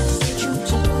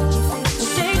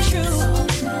 stay true.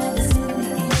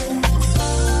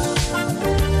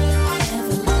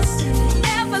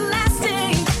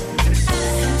 Everlasting.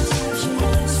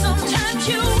 Sometimes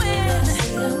you win,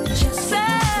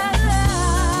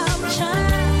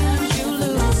 sometimes you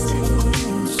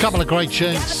lose. Couple of great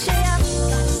tunes.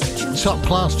 Top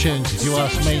class tunes, if you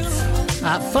ask me.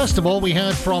 First of all, we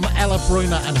heard from Ella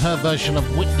Brunner and her version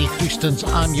of Whitney Houston's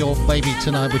I'm Your Baby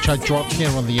Tonight, which I dropped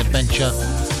here on The Adventure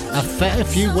a fair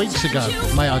few weeks ago,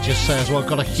 may I just say as well.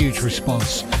 Got a huge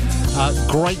response.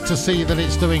 Great to see that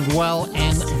it's doing well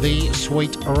in the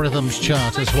Sweet Rhythms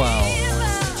chart as well.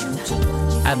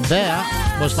 And there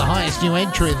was the highest new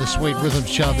entry in the Sweet Rhythms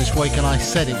chart this week, and I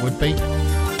said it would be.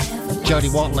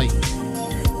 Jodie Watley.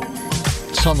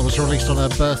 Song that was released on her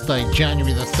birthday,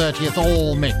 January the 30th,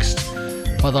 all mixed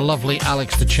by the lovely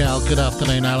Alex DeChao. Good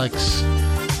afternoon, Alex.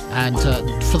 And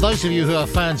for those of you who are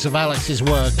fans of Alex's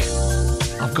work,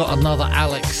 I've got another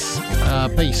Alex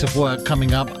piece of work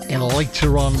coming up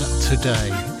later on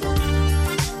today.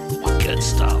 Good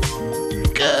stuff.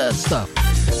 Good stuff.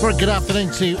 Very good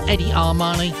afternoon to Eddie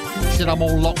Armani. He said, I'm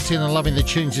all locked in and loving the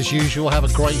tunes as usual. Have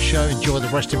a great show. Enjoy the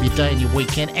rest of your day and your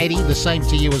weekend. Eddie, the same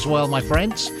to you as well, my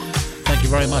friends. Thank you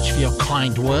very much for your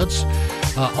kind words.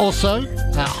 Also,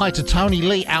 hi to Tony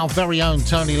Lee, our very own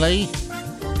Tony Lee.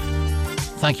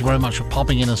 Thank you very much for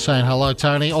popping in and saying hello,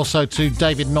 Tony. Also to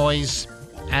David Noyes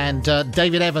and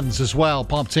David Evans as well,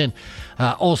 popped in.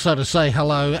 Also to say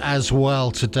hello as well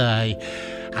today.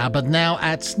 But now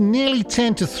at nearly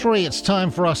 10 to 3, it's time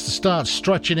for us to start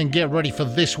stretching and get ready for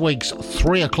this week's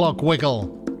 3 o'clock wiggle.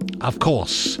 Of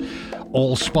course,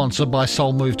 all sponsored by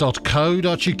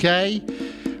soulmove.co.uk.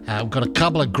 We've got a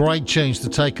couple of great tunes to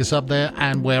take us up there,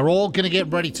 and we're all going to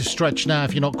get ready to stretch now.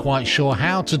 If you're not quite sure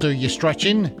how to do your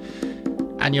stretching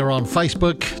and you're on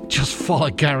Facebook, just follow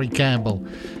Gary Campbell.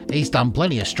 He's done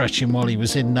plenty of stretching while he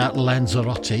was in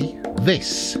Lanzarote.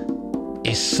 This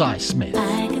is Cy Smith.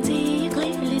 I can see you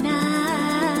clearly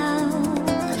now.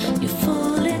 You're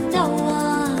fooling no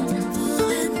one.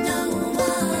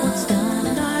 What's done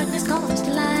in darkness comes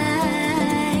to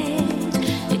light.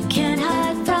 You can't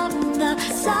hide from the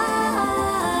sun.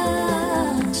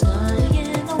 Starting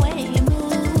in the way you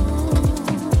move.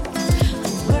 The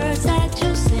words that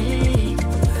you say.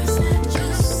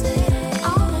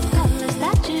 All the colors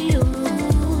that you use.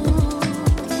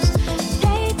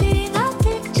 They mean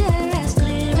nothing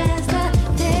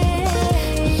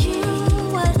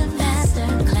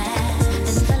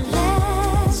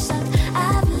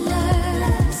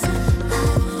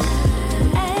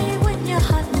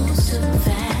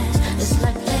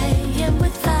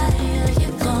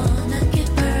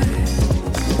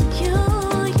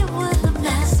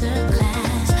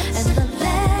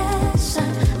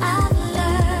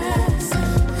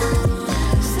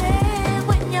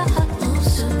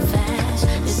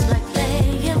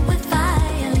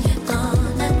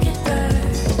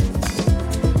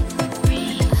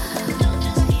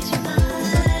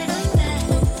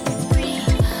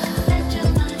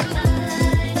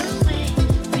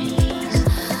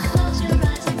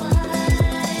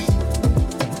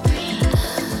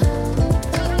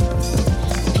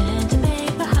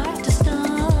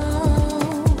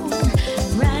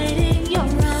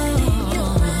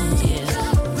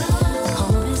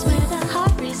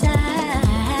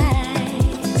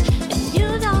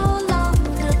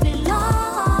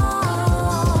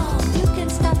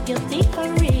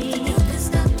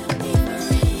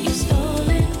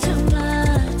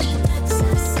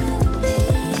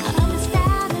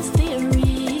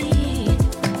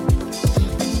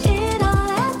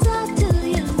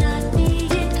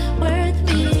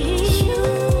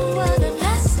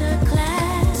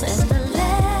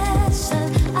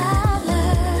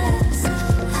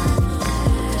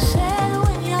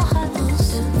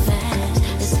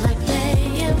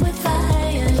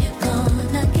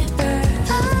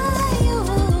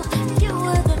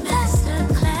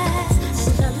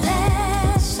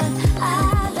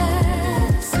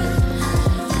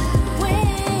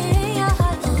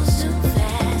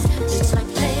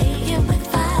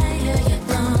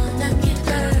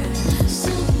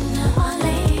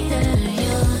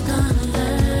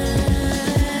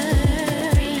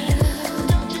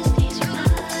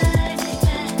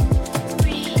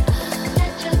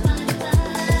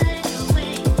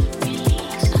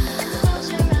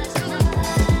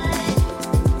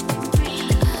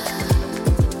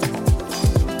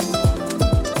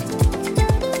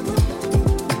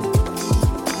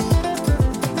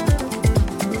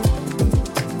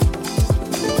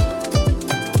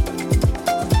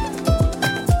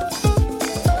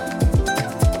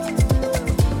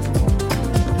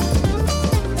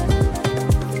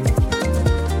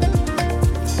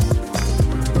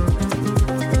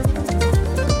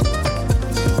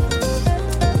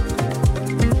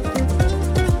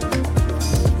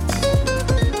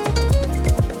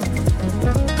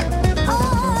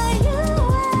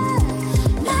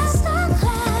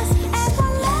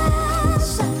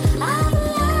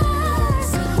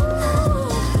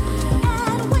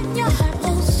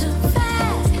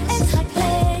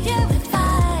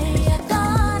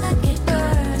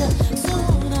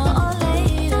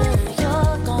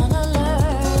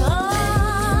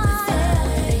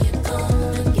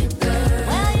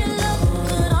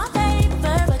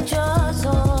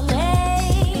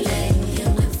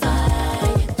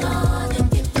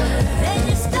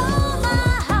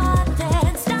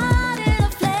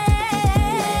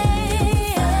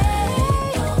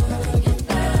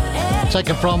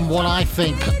taken from what I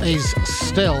think is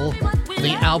still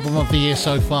the album of the year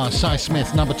so far, Cy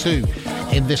Smith, number 2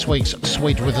 in this week's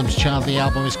Sweet Rhythms chart. The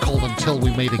album is called Until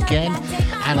We Meet Again,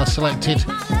 and I selected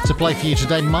to play for you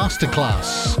today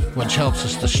Masterclass, which helps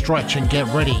us to stretch and get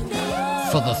ready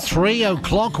for the 3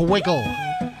 o'clock wiggle.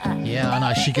 Yeah, I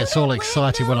know, she gets all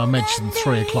excited when I mention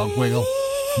 3 o'clock wiggle.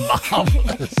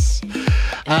 Marvellous.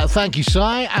 Thank you,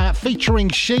 Cy. Featuring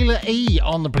Sheila E.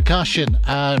 on the percussion.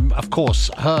 Of course,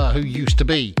 her who used to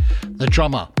be the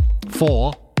drummer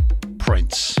for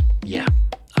Prince. Yeah.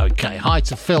 Okay. Hi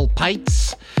to Phil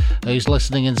Pates, who's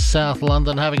listening in South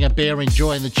London, having a beer,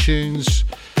 enjoying the tunes.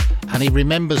 And he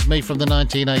remembers me from the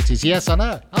 1980s. Yes, I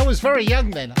know. I was very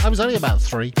young then. I was only about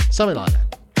 3. Something like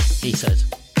that, he said,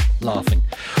 laughing.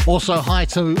 Also, hi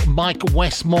to Mike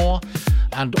Westmore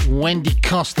and Wendy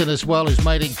Costin as well, who's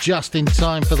made it just in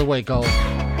time for the wiggle.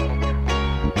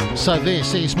 So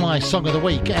this is my song of the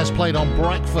week, as played on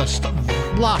Breakfast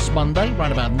last Monday,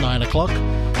 right about 9 o'clock.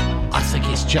 I think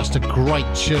it's just a great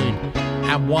tune,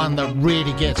 and one that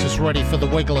really gets us ready for the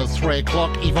wiggle at 3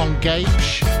 o'clock. Yvonne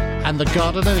Gage and the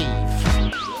Garden of Eve.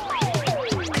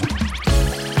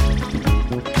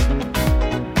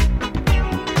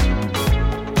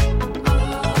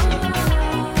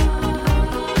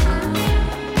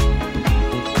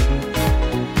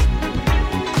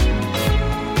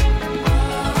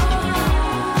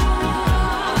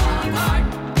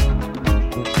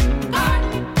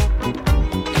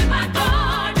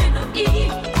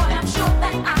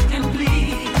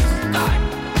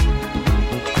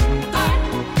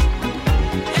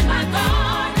 In my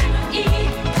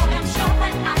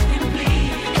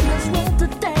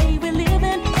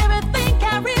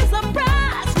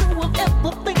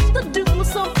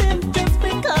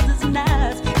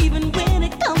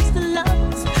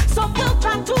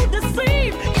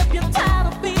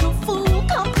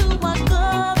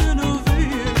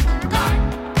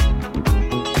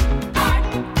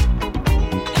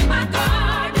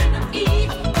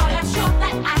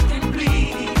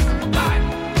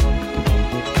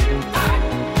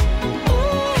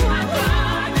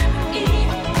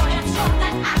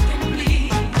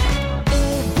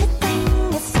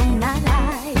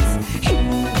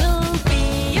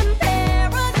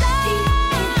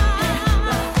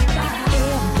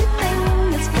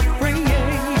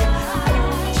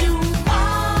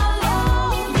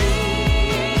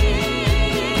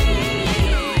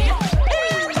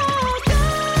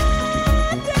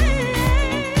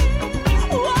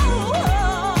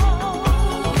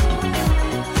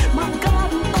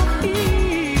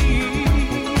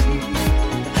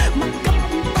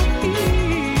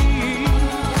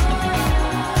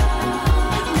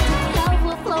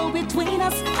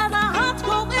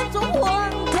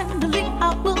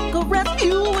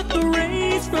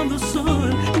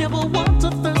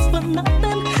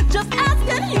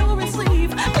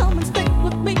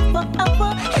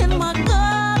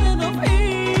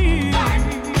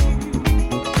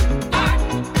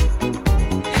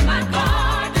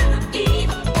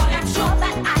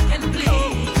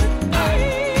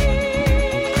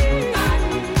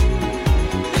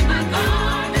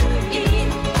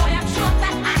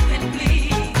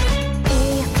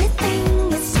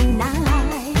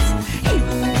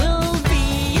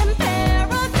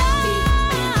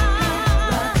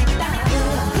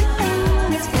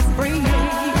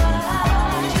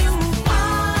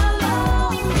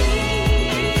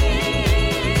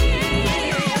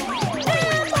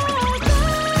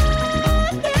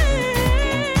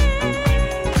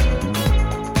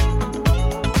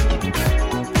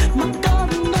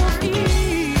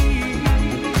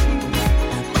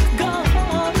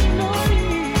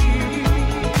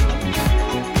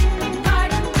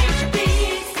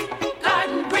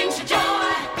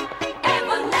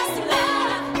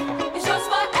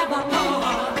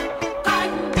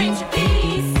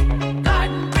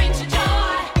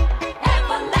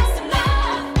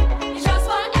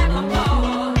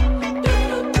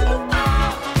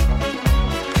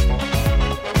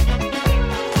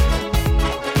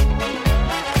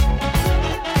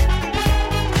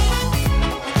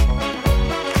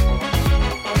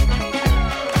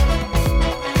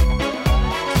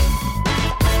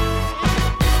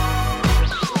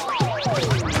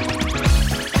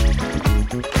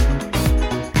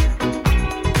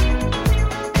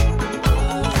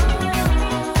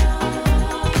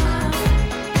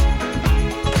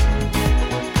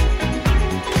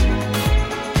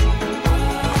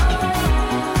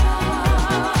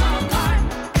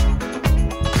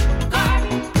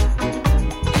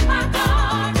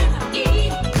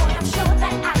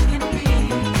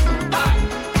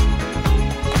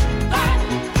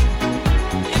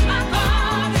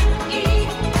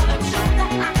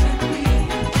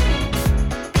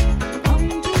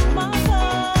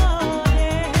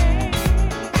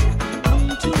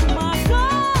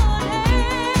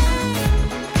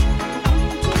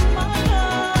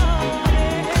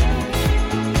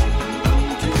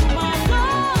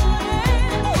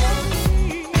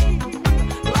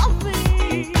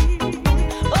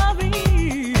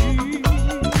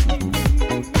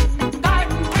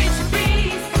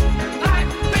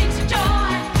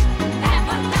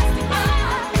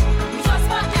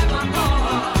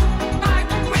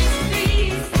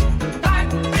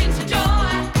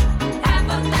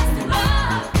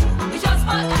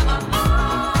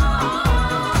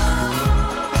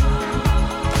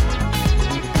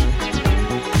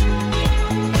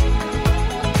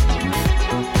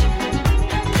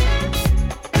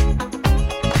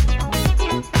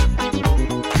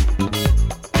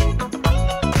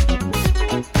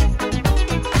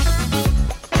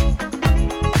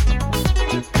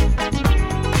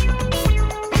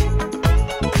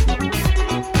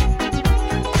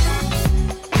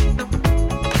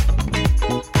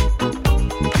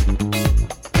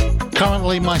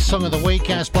currently my song of the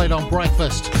week, as played on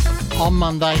breakfast on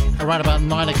Monday around about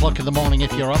 9 o'clock in the morning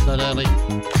if you're up that early.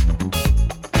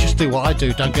 Just do what I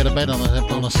do, don't go to bed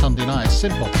on a Sunday night. It's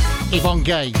simple. Yvonne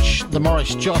Gage, the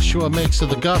Morris Joshua mix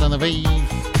of The Garden of Eve.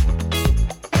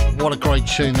 What a great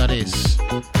tune that is.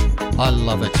 I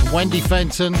love it. Wendy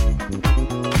Fenton,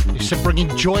 you said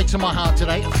bringing joy to my heart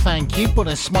today. Thank you. Put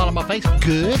a smile on my face.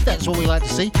 Good. That's what we like to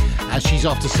see. As she's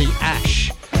off to see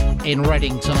Ash in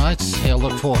Reading tonight. He'll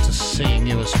look forward to seeing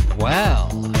you as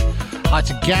well. Hi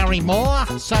to Gary Moore.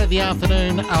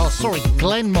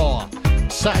 Glenn Moore.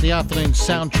 Saturday afternoon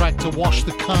soundtrack to Wash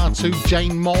the Car to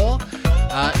Jane Moore.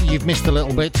 You've missed a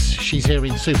little bit. She's here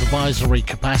in supervisory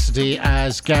capacity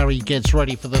as Gary gets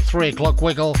ready for the 3 o'clock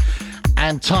wiggle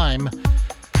and time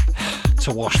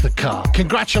to wash the car.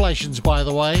 Congratulations, by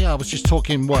the way. I was just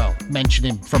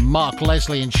mentioning from Mark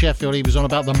Leslie in Sheffield. He was on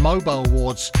about the MOBO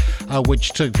Awards,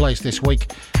 which took place this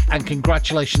week. And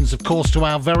congratulations, of course, to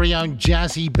our very own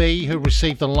Jazzy B, who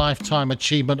received the Lifetime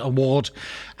Achievement Award.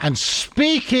 And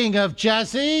speaking of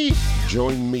Jazzy...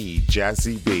 Join me,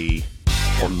 Jazzy B,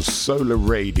 on Solar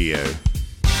Radio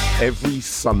every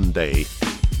Sunday,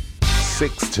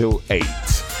 6 till 8,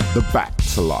 the Back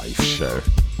to Life show.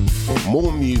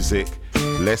 More music,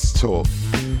 less talk,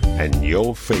 and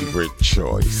your favorite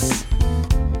choice.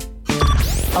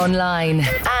 Online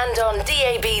and on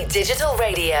DAB Digital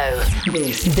Radio.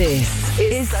 This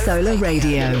is Solar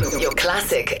Radio, your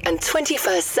classic and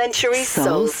 21st century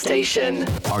soul station.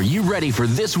 Are you ready for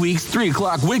this week's 3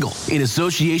 o'clock wiggle in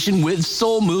association with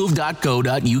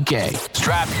soulmove.co.uk?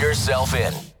 Strap yourself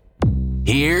in.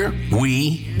 Here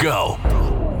we go.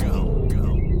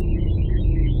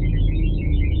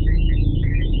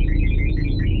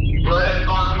 Play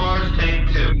on Mars, take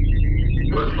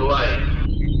 2. With the light.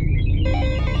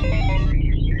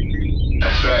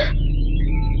 That's right.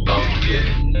 Don't forget it.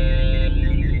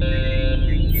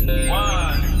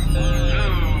 1,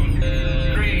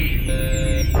 2, 3.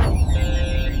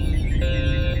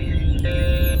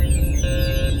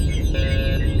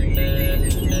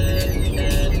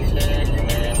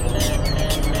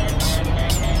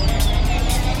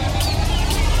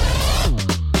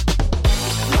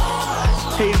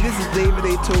 Hey, this is David A.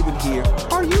 Tobin here.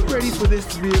 Are you ready for this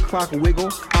 3 o'clock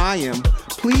wiggle? I am.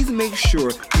 Please make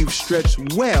sure you've stretched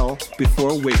well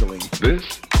before wiggling.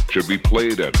 This should be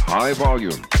played at high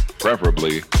volume,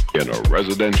 preferably in a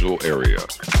residential area.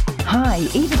 Hi,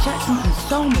 Eva Jackson from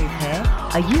Soul Move here.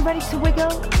 Are you ready to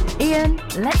wiggle? Ian,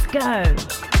 let's go.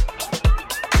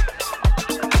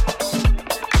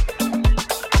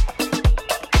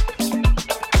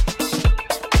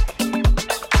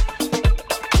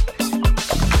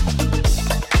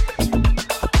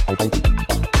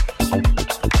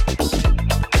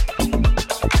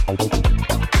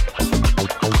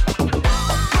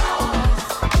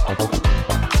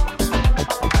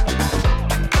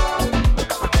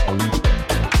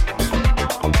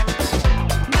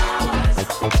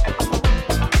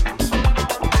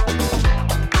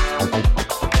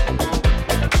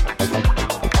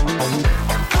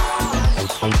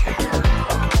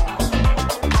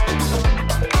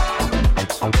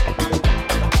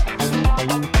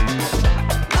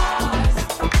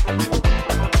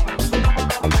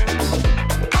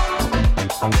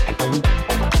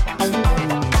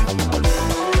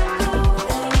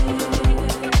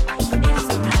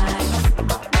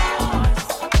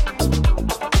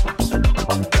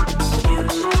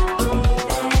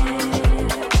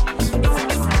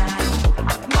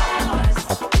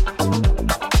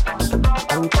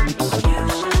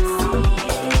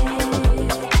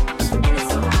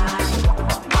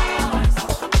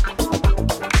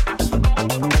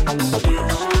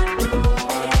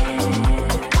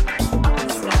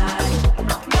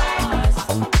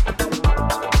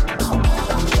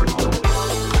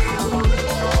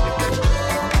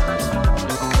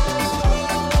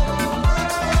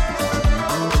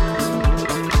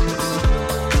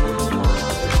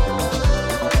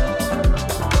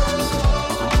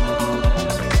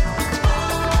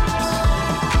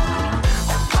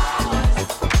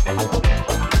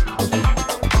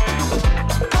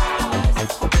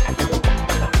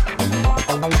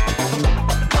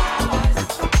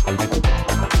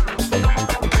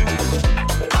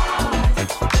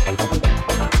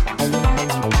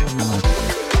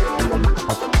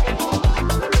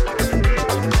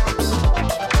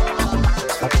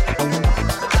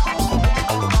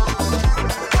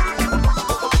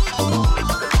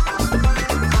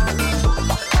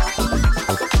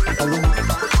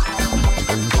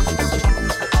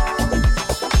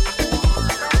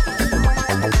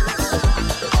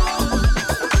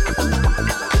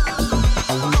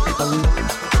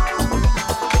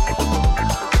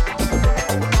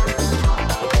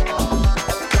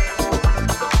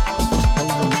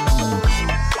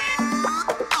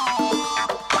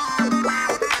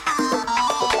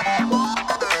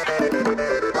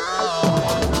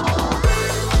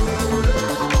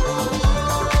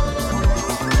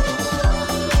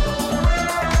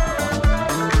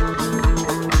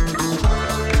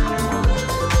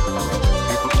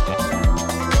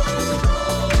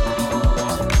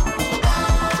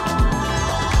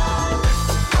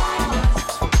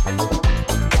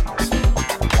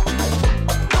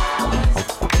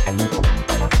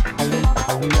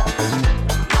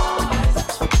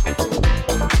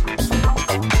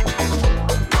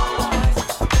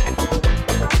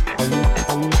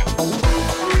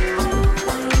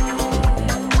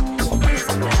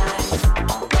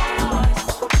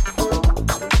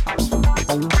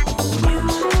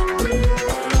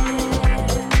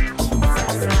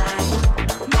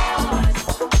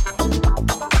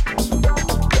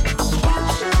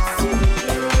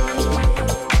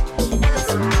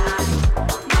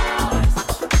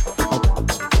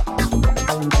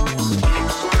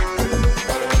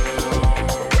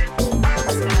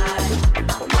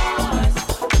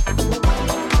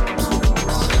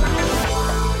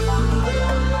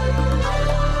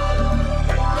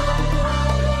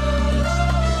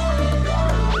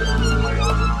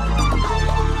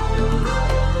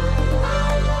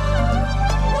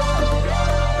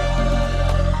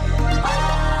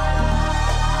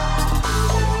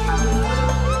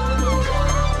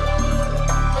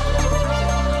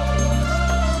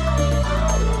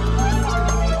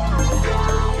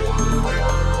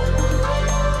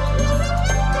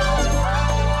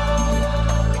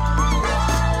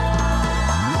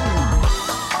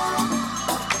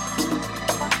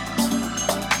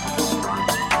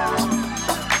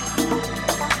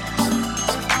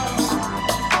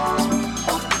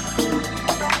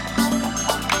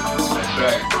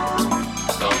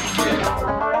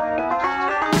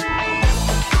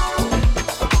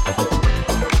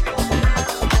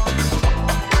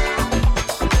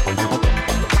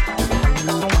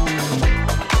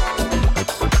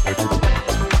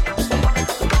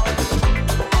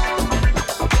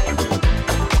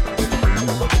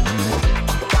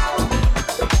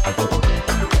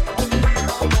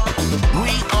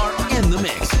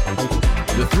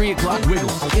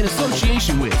 in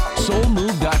association with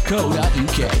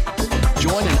soulmove.co.uk.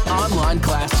 Join an online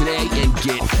class today and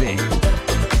get fit.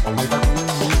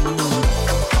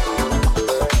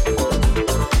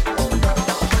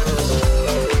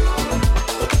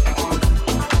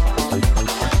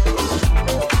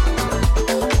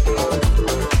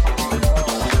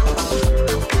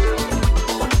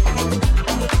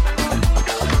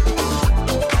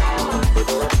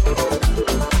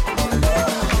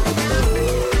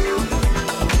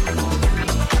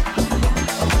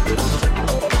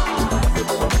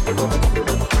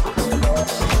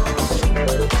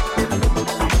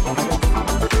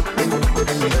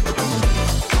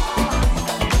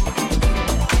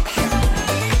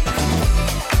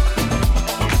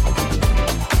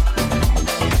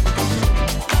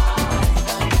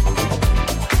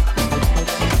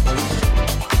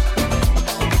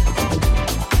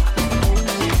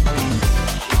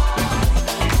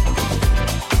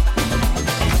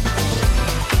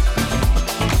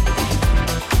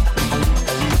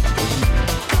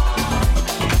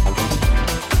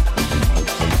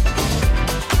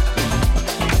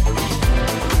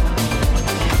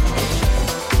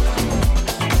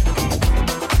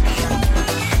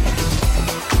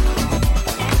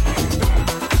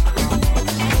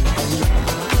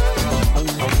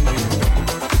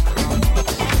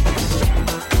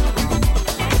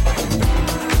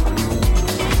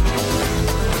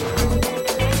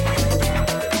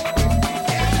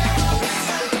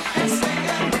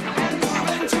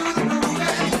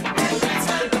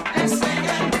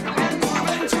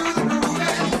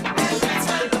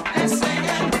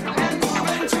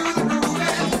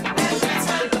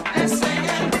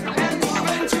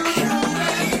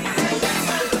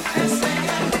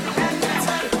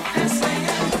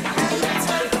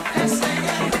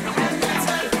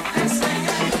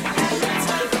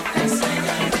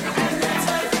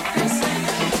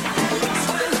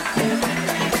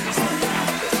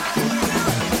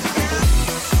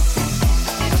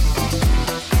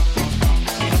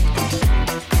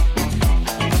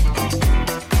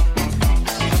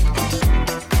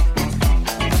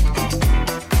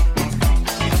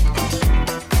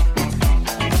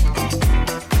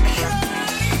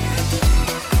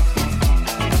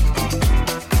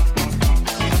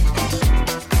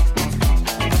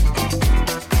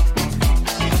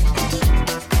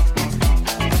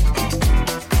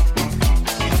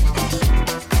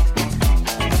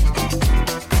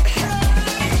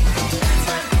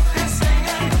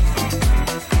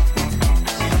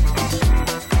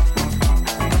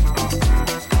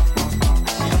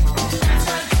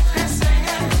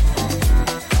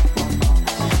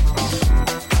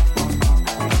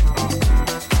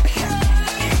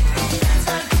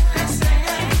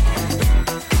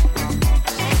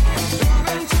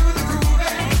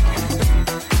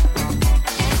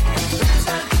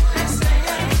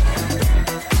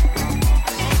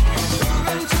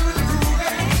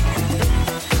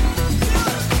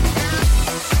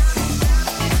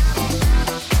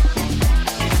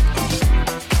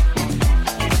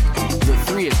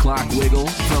 Wiggle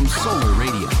from Solar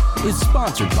Radio is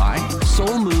sponsored by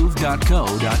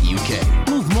soulmove.co.uk.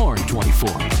 Move more in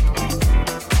 24.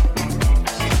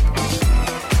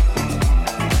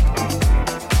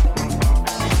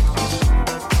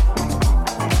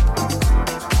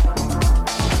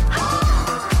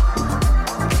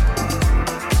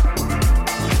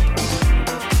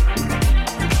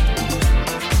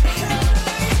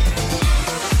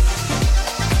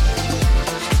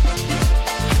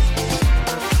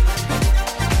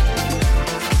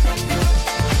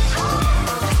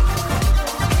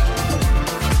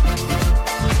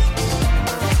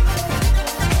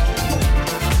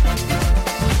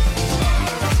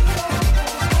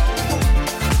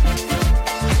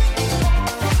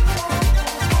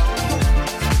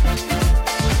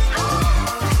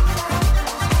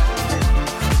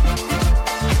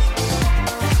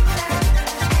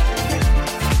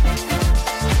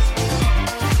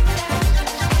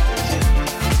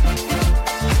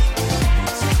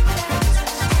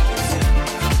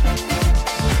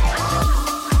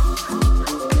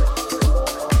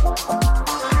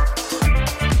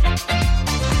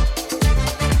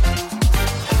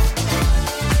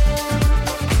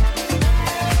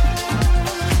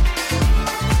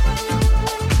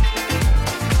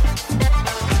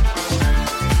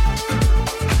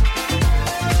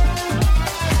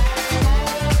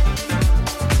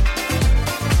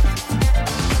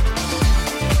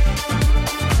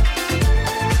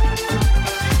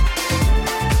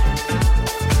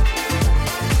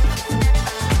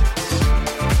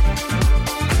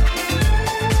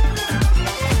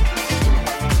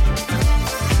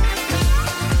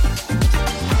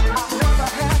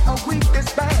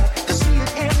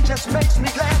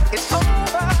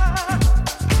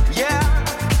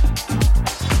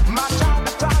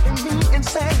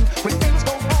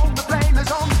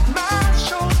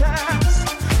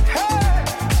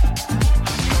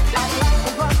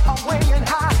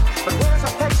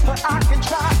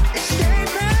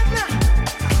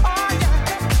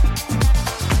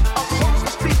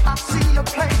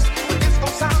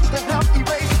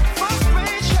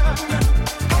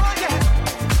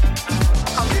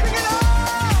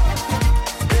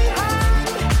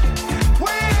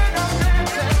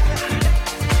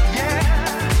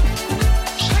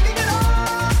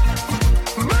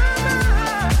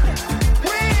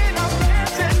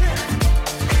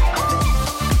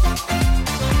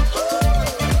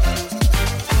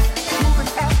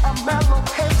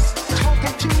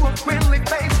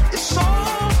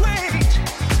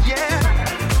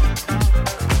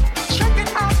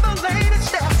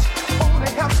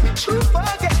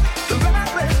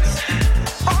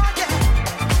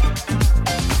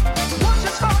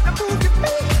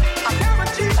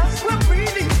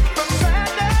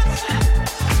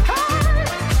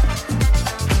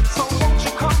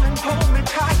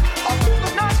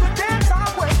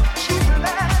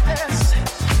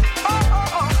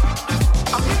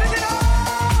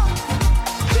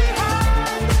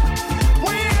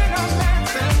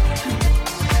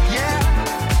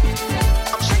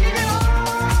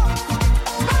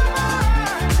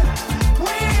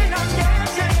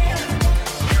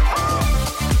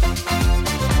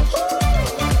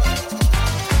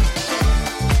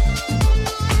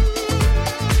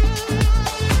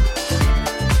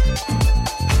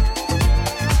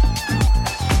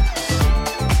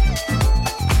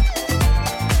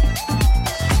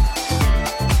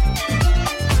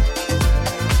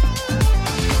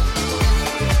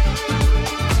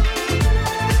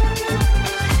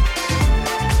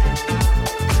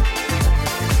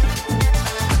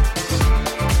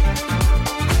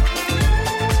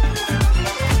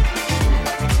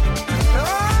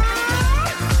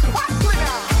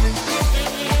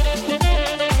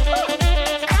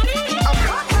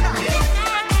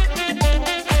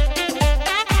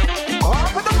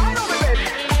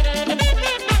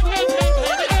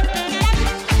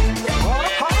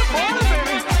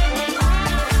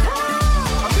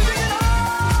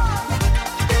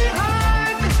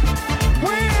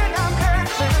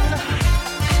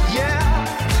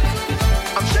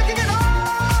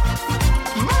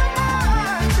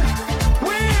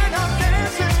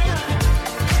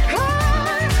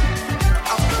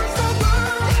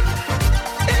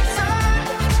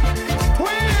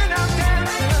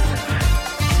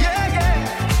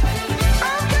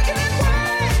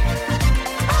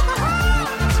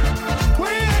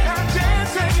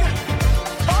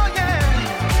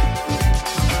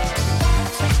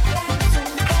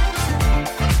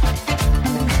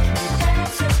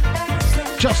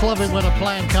 Just love it when a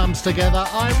plan comes together.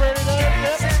 I really do.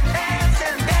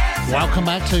 Yep. Welcome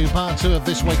back to part 2 of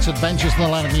this week's Adventures in the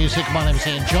Land of Music. My name is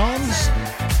Jons,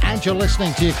 and you're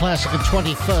listening to your classic and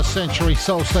 21st century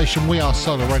soul station. We are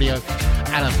Solar Radio.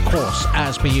 And of course,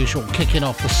 as per usual, kicking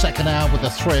off the second hour with the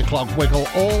 3 o'clock wiggle,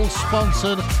 all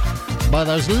sponsored by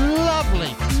those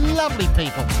lovely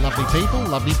people,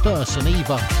 lovely person,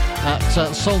 Eva, at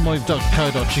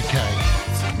soulmove.co.uk.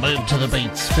 Move to the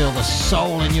beats, feel the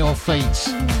soul in your feet.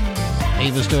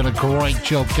 Eva's doing a great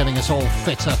job getting us all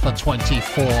fitter for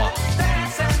 24.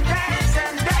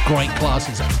 Great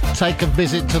classes. Take a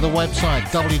visit to the website,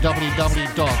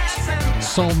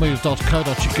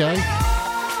 www.soulmove.co.uk,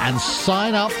 and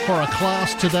sign up for a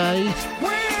class today.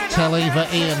 Tell Eva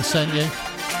Ian sent you.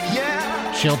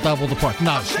 She'll double the price.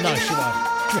 No, she won't.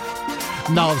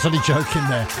 No, I was only joking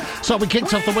there. So we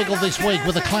kicked off the wiggle this week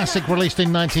with a classic released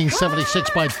in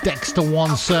 1976 by Dexter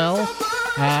Wansell,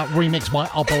 remixed by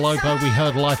Opolopo. We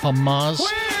heard Life on Mars.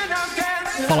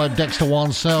 Followed Dexter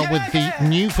Wansell with the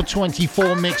new for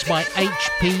 24 mix by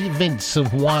H.P. Vince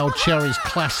of Wild Cherry's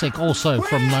classic, also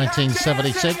from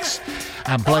 1976.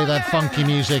 And play that funky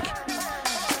music.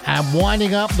 And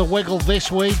winding up the wiggle this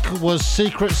week was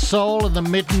Secret Soul and the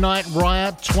Midnight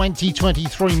Riot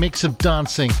 2023 mix of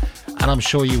Dancing. And I'm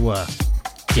sure you were.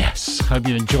 Yes, hope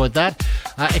you enjoyed that.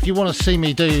 If you want to see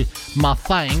me do my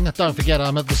thing, don't forget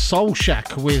I'm at the Soul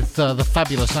Shack with the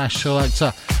fabulous Ash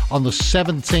Selector on the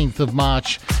 17th of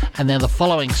March. And then the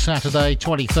following Saturday,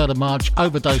 23rd of March,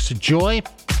 Overdose of Joy,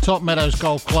 Top Meadows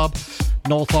Golf Club,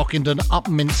 North Ockenden,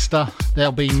 Upminster.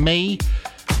 There'll be me,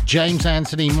 James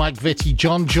Anthony, Mike Vitti,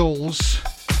 John Jules,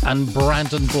 and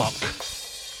Brandon Block.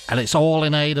 And it's all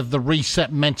in aid of the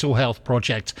Reset Mental Health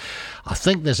Project. I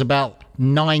think there's about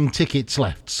 9 tickets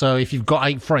left. So if you've got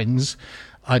 8 friends,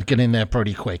 I'd get in there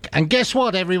pretty quick. And guess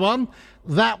what, everyone?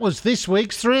 That was this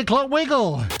week's 3 o'clock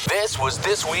wiggle. This was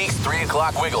this week's 3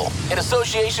 o'clock wiggle in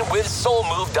association with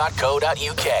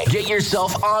soulmove.co.uk. Get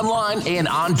yourself online and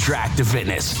on track to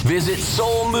fitness. Visit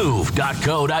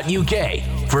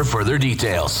soulmove.co.uk for further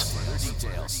details.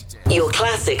 Your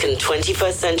classic and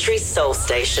 21st century soul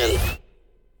station.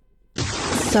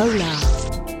 Solar.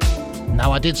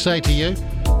 Now, I did say to you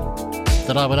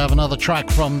that I would have another track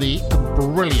from the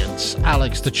brilliant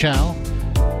Alex DeChao.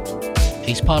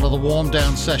 He's part of the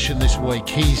warm-down session this week.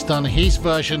 He's done his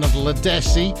version of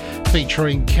Ledesi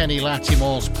featuring Kenny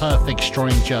Lattimore's Perfect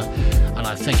Stranger, and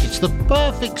I think it's the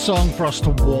perfect song for us to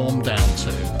warm down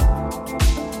to.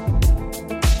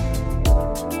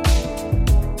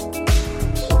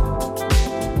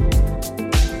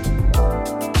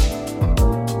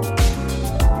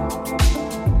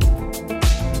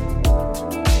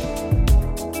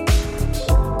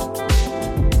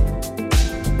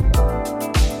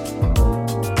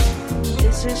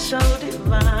 So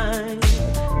divine,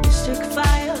 mystic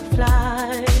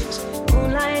fireflies,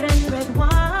 moonlight and red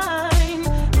wine,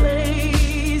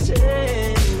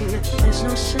 blazing. There's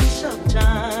no sense of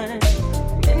time.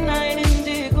 Midnight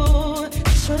indigo,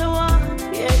 that's what I want,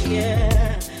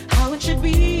 yeah. How it should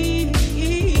be.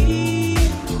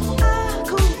 A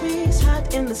cool breeze,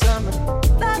 hot in the summer.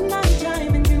 That night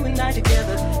time and you and I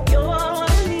together. You're all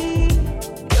I need.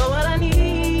 You're what I need.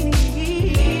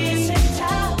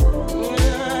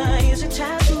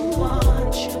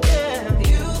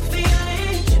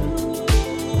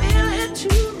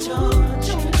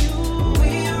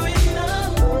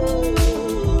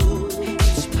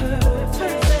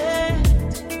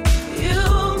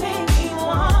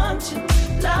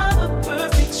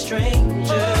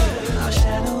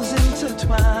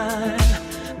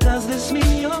 Does this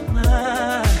mean you're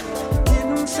mine?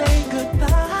 Didn't say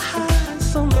goodbye,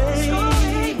 so maybe.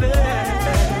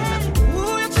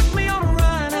 Ooh, you took me on a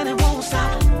ride and it won't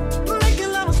stop.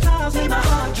 Making love stars in my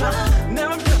heart drop.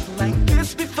 Never felt like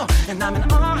this before, and I'm in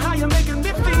awe how you're making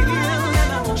me feel.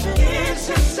 And I want you. It's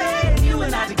insane, you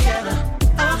and I together.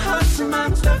 Our hearts and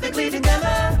minds perfectly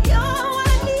together. You're what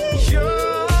I need.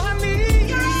 You're feeling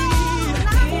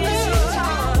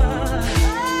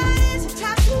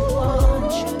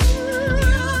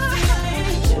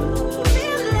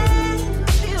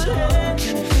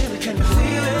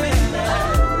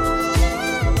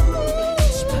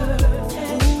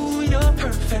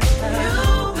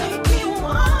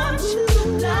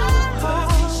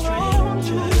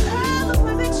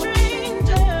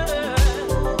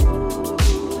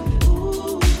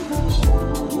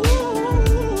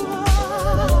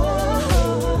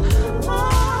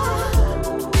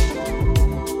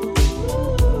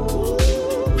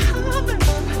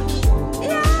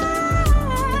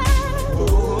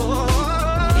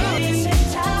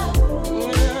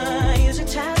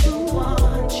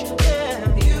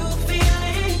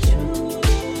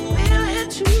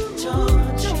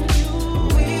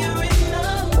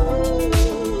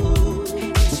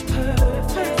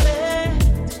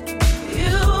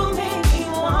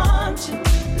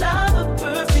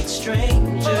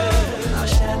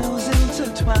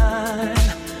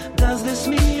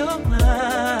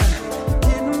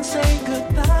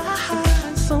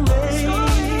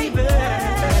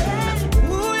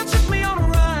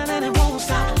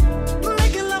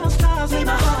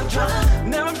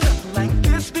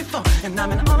And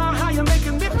I'm in awe how you're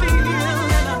making me feel.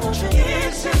 And I want you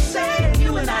it's insane,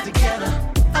 you and I together.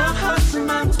 Our hearts and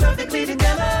minds perfectly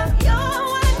together. You're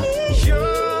what I need.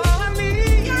 You're what I need.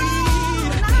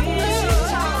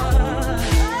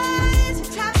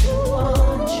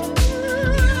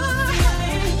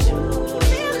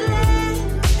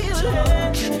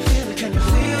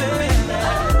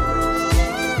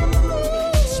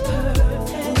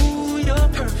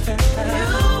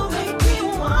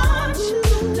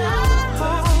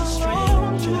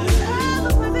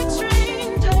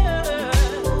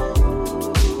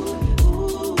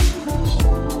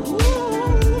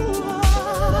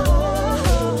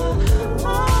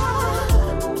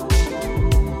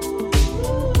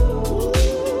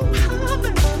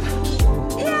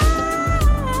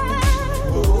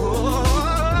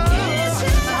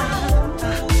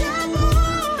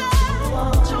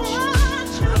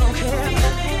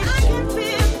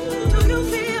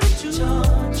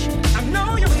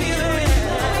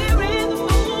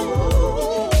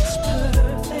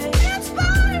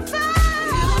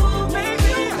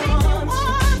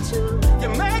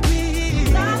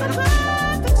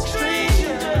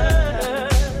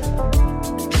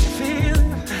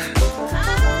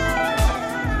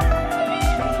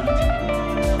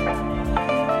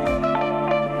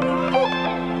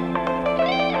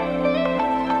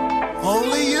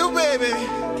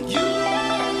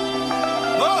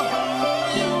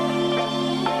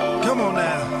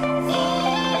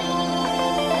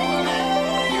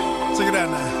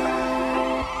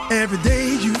 Every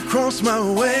day you crossed my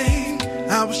way,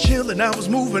 I was chillin', I was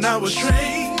moving, I was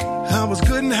straight. I was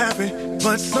good and happy,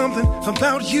 but something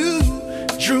about you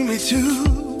drew me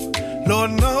to.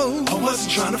 Lord knows I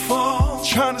wasn't trying to fall,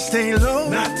 trying to stay low,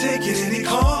 not taking any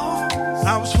calls.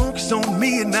 I was focused on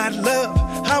me and not love.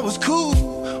 I was cool,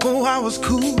 oh I was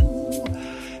cool.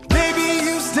 Baby,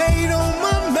 you stayed on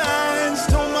my mind,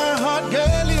 stole my heart,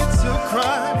 girl, it's a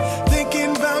crime.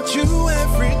 Thinking about you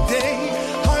every day.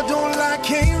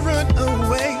 Can't run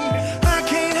away. I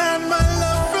can't hide my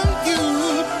love from you.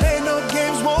 Ain't no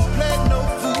games, won't play no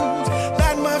fools.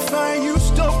 Light my fire, you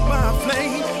stoke my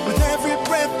flame. With every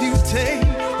breath you take,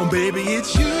 oh baby,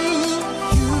 it's you,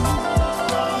 you.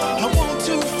 I want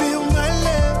to feel my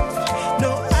love.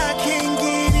 No, I can't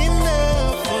get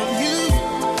enough of you.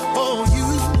 Oh, you,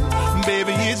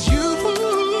 baby, it's you.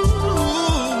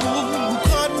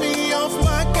 Caught me off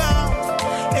my guard,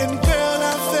 and girl,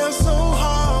 I felt so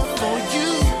hard for you.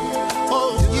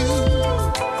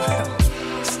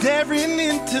 Staring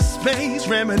into space,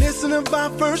 reminiscing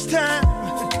about first time.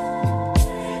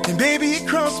 And baby, it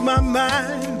crossed my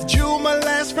mind that you were my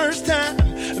last first time.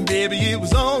 And baby, it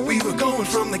was on. We were going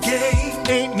from the gate.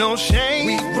 Ain't no shame.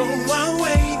 We roll our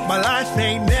way. My life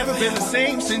ain't never been the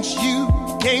same since you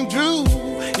came through.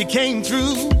 You came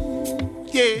through.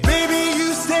 Yeah. Baby,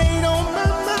 you stayed on my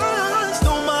mind.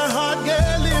 Stole my heart,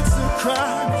 girl, it's a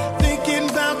crime. Thinking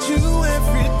about you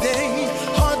every day.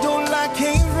 Heart don't lie,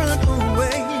 can't run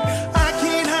away.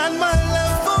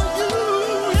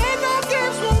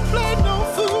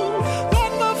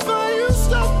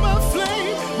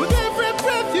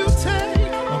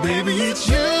 Baby, it's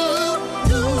you, you.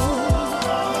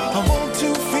 I want to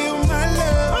feel my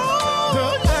love,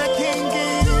 but I can't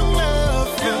get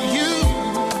enough of you.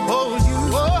 Oh, you,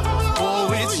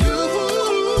 oh, it's you.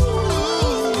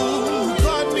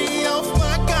 Caught me off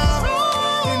my guard,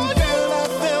 and girl, I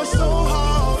fell so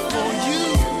hard for you.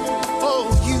 Oh,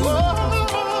 you,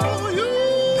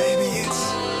 baby, it's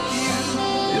you.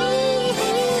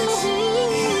 Baby, it's you.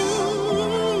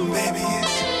 Baby,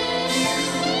 it's you.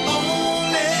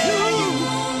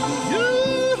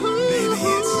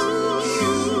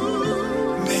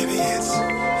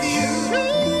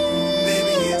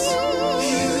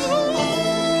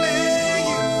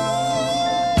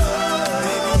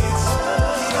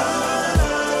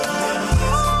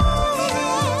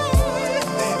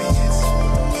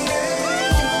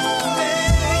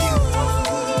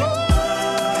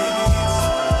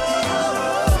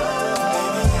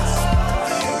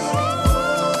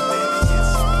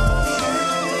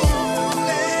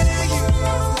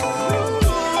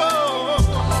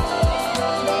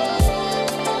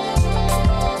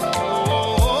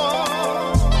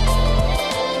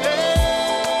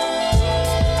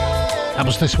 That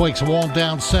was this week's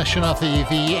worn-down session after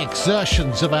the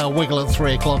exertions of our Wiggle at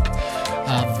 3 o'clock.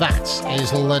 That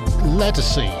is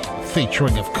Legacy,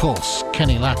 featuring, of course,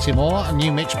 Kenny Lattimore. A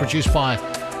new mix produced by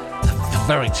the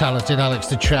very talented Alex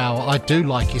DeChow. I do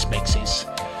like his mixes.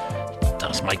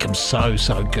 just make them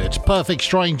so good. Perfect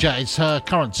Stranger is her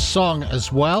current song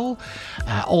as well.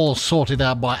 All sorted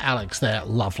out by Alex there.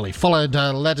 Lovely. Followed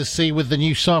Let Us See with the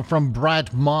new song from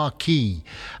Brad Marquis.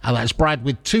 That's Brad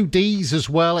with 2 Ds as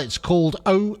well. It's called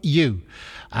OU.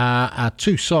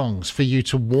 2 songs for you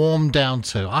to warm down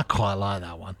to. I quite like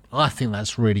that one. I think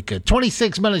that's really good.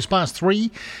 26 minutes past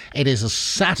 3. It is a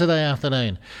Saturday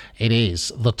afternoon. It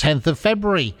is the 10th of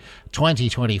February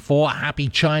 2024. Happy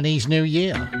Chinese New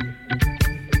Year.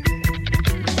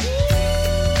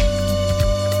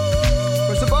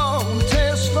 First of all,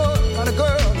 test for a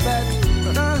girl that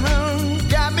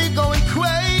got me going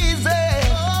crazy.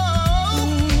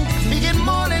 Me get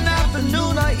morning,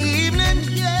 afternoon, or evening.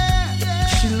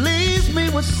 She leaves me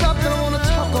with something I want to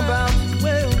talk about.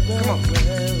 Come on.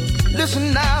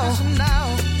 Listen now.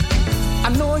 I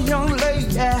know a young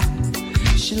lady,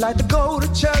 she like to go to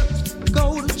church.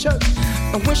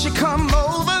 And when she come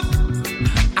over,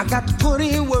 I got to put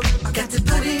in work.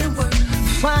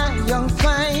 Fine young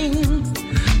thing,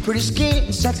 pretty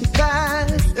skin, sexy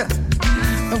thighs.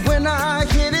 And when I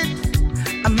hit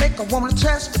it, I make her wanna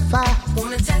testify.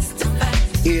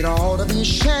 It ought to be a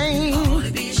shame.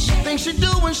 Things she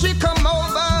do when she come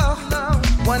over.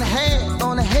 One hand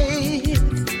on the head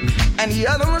and the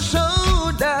other on the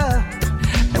shoulder.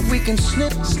 And we can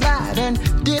slip, slide, and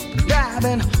dip, dive,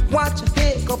 and watch her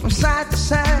head go from side to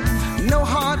side. No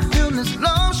hard feelings,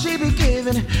 love she be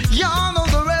giving. Y'all know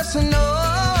the rest, and no,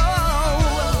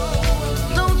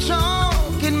 don't y'all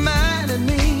get mad at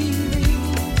me,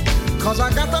 'cause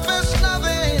I got the best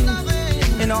loving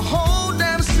in the whole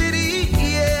damn city,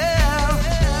 yeah.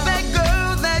 That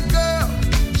girl,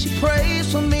 she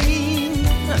prays for me.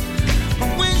 But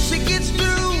when she gets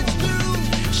through,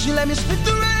 she let me spit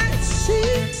the red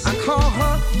seats. I call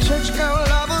her church girl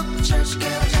lover.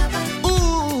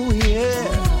 Ooh, yeah.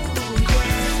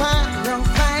 Fine young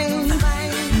thing,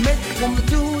 make me wanna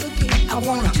do it again. I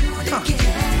wanna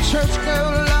church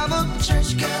girl lover.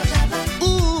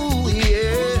 Ooh,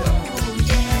 yeah.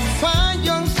 Fine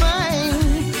young thing,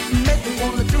 make me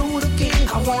wanna do it again.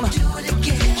 I wanna do it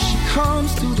again. She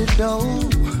comes through the door,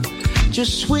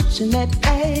 just switching that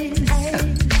ass.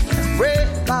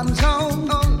 Red bottoms on,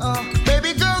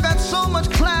 baby girl got so much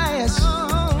class.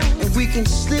 And we can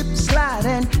slip, slide,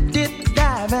 and dip,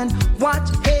 dive, and watch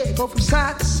her head go from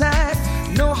side to side.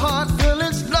 No hard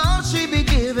feelings, love she be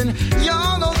giving.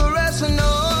 Y'all know the rest, and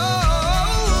no,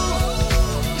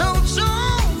 don't you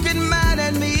get mad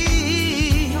at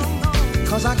me,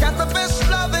 'cause I got the best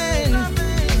loving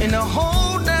in the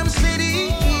whole damn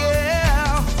city,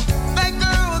 yeah. That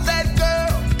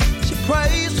girl, she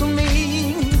prays for me.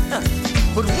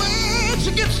 But when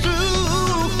she gets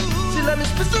through, she let me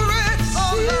spit the red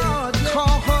seat.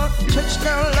 Call her church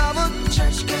girl lover.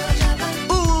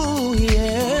 Ooh,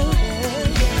 yeah.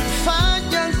 Fine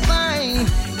young thing,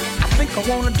 I think I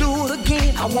wanna do it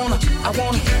again. I wanna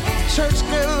church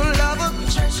girl lover.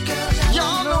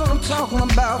 Y'all know what I'm talking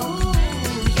about.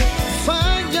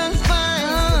 Fine young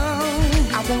thing,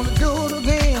 I wanna do it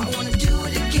again.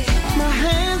 My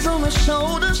hands on her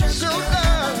shoulders.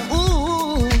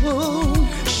 Ooh,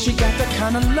 she got the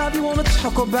kind of love you wanna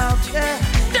talk about. Yeah,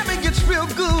 that make it real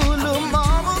good, little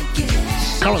mama.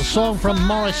 Got a song from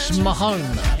Morris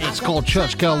Mahone. It's called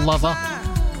Church Girl Lover.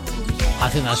 I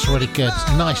think that's really good.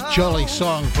 Nice jolly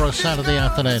song for a Saturday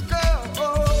afternoon.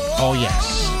 Oh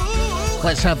yes.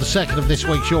 Let's have the second of this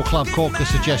week's Your Club Corker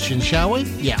suggestions, shall we?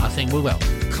 Yeah, I think we will.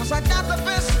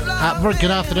 Very good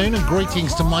afternoon and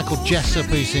greetings to Michael Jessup,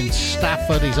 who's in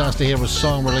Stafford. He's asked to hear a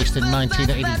song released in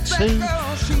 1982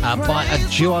 by a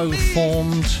duo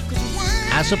formed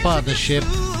as a partnership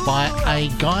by a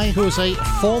guy who is a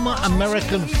former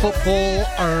American football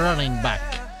running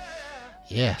back.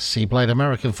 Yes, he played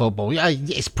American football. Yeah,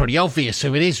 it's pretty obvious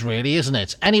who it is, really, isn't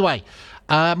it? Anyway,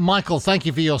 Michael, thank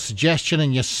you for your suggestion,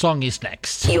 and your song is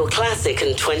next. Your classic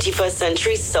and 21st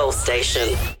century soul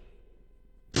station.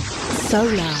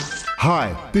 Solar.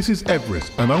 Hi, this is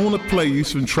Everest, and I want to play you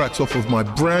some tracks off of my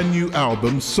brand new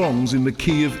album, Songs in the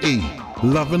Key of E.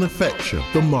 Love and Affection,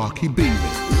 the Marky B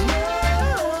mix.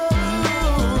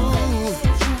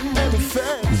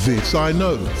 This I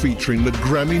Know, featuring the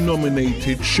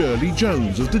Grammy-nominated Shirley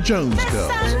Jones of the Jones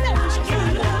Girls.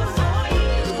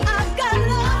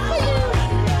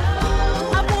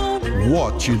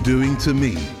 What You Doing to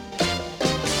Me.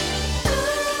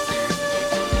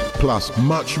 Plus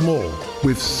much more,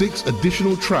 with 6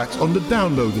 additional tracks on the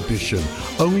download edition,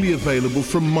 only available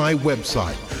from my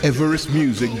website,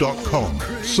 everestmusic.com.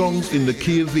 Songs in the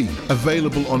Key of E,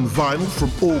 available on vinyl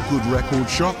from all good record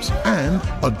shops, and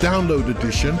a download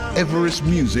edition,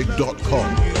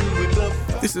 everestmusic.com.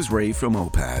 This is Ray from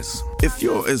Opaz. If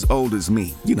you're as old as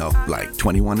me, you know, like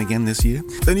 21 again this year,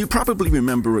 then you probably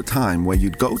remember a time where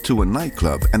you'd go to a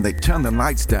nightclub and they'd turn the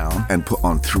lights down and put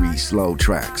on 3 slow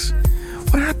tracks.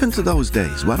 What happened to those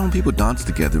days? Why don't people dance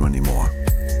together anymore?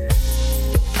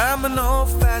 I'm an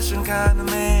old-fashioned kind of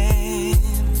man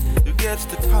who gets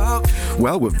to talk.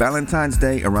 Well, with Valentine's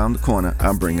Day around the corner,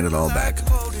 I'm bringing it all back.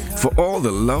 For all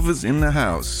the lovers in the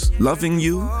house, Loving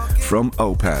You from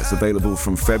Opaz, available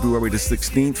from February the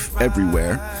 16th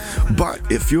everywhere. But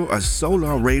if you're a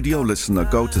Solar Radio listener,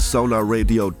 go to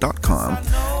solarradio.com,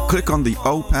 click on the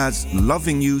Opaz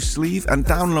Loving You sleeve and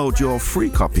download your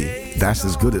free copy. That's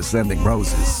as good as sending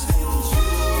roses.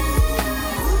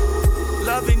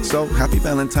 So, happy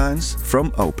Valentine's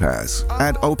from Opaz.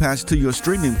 Add Opaz to your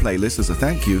streaming playlist as a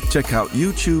thank you. Check out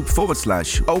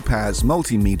YouTube.com/Opaz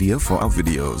Multimedia for our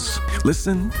videos.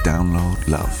 Listen, download,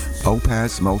 love.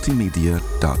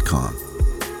 OpazMultimedia.com.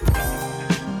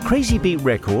 Crazy Beat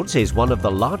Records is one of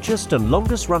the largest and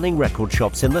longest running record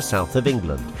shops in the south of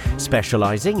England,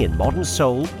 specialising in modern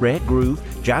soul, rare groove,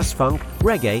 jazz funk,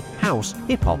 reggae, house,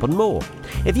 hip-hop and more.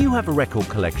 If you have a record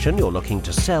collection you're looking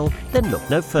to sell, then look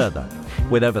no further.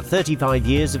 With over 35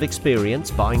 years of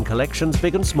experience buying collections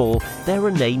big and small, they're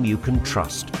a name you can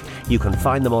trust. You can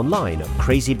find them online at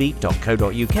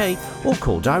crazybeat.co.uk or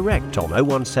call direct on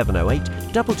 01708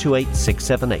 228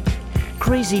 678.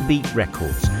 Crazy Beat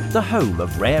Records, the home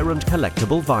of rare and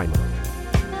collectible vinyl.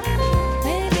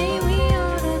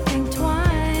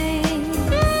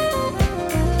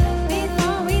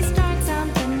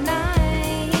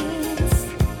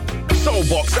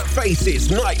 Soulbox at Faces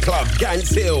Nightclub,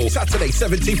 Gants Hill, Saturday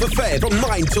 17th of Feb from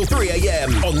 9 till 3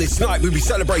 a.m. On this night, we'll be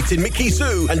celebrating Mickey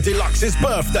Sue and Deluxe's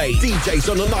birthday. DJs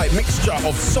on the night, mixture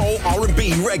of soul,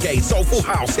 R&B, reggae, soulful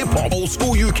house, hip-hop, old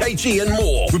school UKG and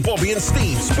more. With Bobby and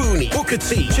Steve, Spoonie, Booker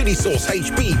T, Chili Sauce,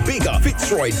 HB, Bigger,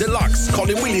 Fitzroy, Deluxe,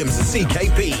 Colin Williams and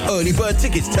CKP. Early bird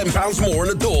tickets £10 more on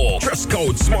the door. Dress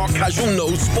code, smart casual, no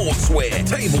sportswear.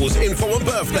 Tables, info and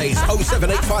birthdays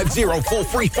 07850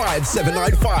 435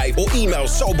 795 or email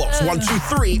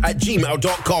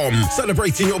soulbox123@gmail.com.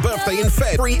 Celebrating your birthday in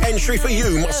Feb. Free entry for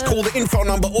you. Must call the info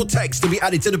number or text to be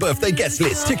added to the birthday guest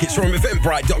list. Tickets from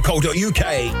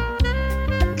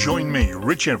eventbrite.co.uk. Join me,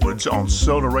 Rich Edwards, on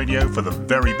Solar Radio for the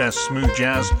very best smooth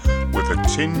jazz with a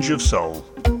tinge of soul.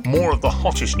 More of the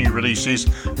hottest new releases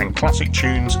and classic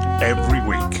tunes every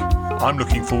week. I'm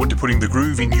looking forward to putting the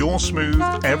groove in your smooth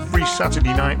every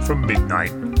Saturday night from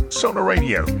midnight. Solar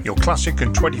Radio, your classic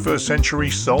and 21st century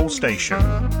soul station.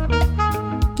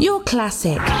 Your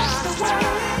classic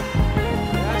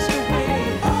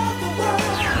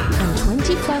and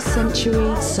 21st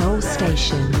century soul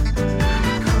station.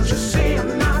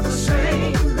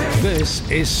 This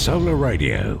is Solar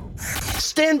Radio.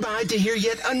 Stand by to hear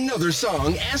yet another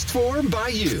song asked for by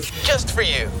you. Just for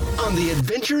you. On the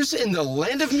Adventures in the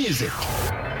Land of Music.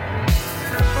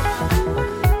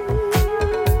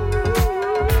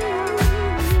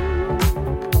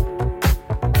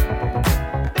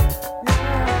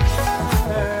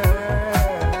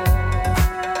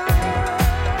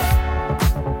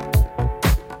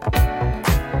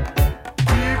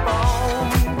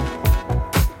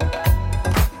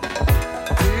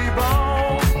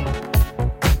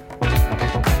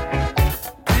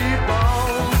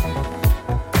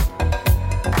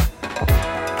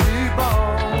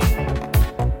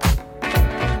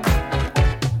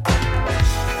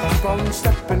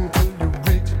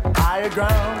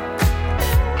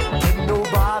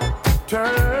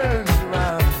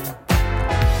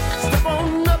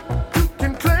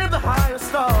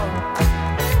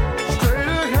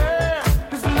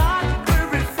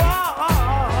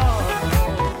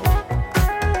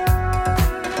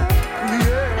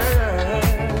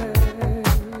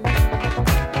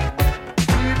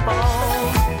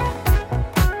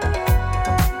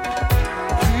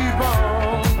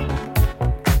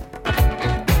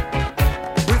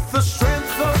 With the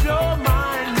strength of your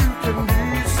mind, you can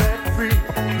be set free.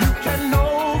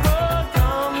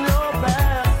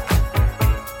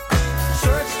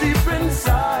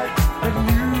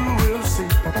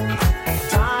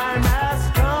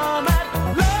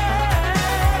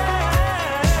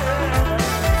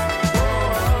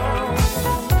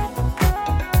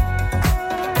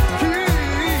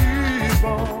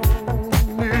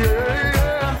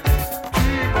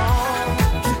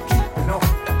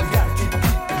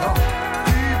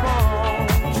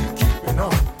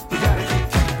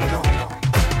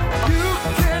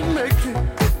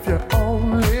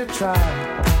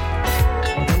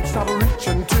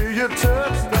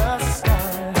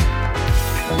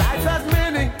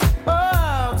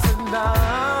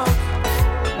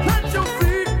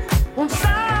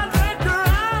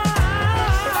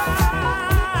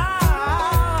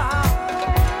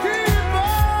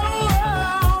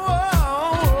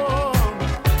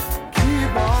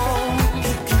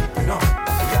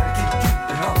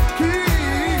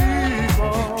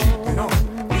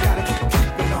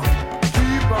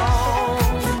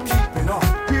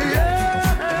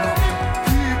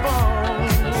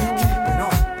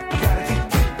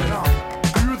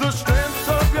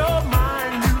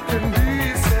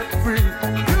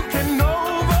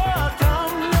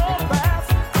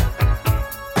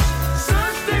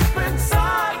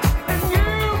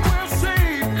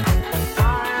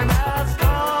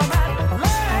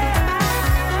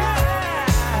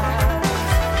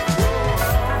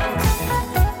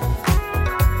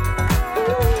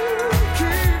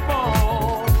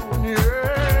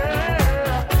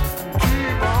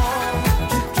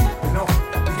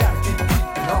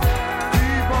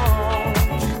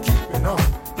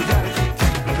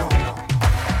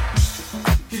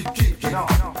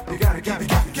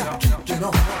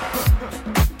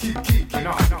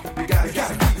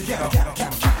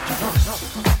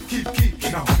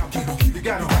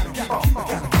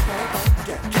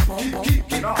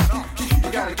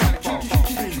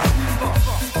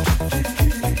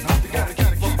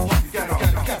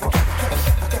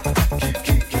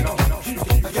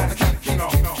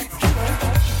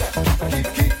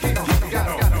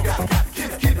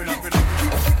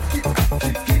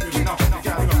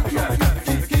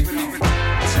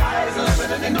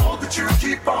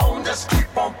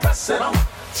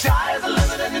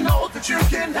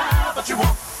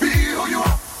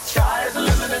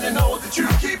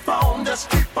 on, just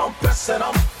keep on pressing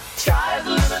on. Sky is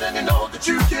the limit and you know that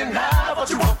you can have what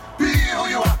you want. Be who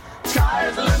you are. Sky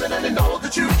is the limit and you know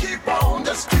that you keep on,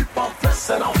 just keep on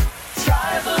pressing on.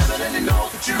 Sky is the limit and you know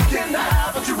that you can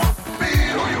have what you want. Be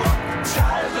who you are.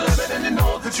 Sky is the limit and you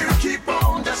know that you keep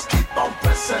on, just keep on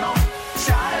pressing on.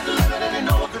 Sky is the limit and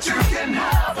you know that you can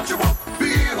have what you want. Be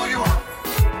who you are.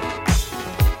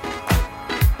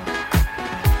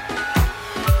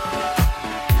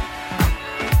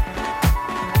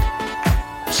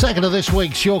 Second of this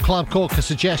week's Your Club Corker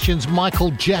suggestions,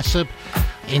 Michael Jessup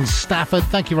in Stafford.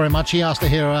 Thank you very much. He asked to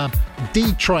hear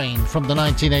D-Train from the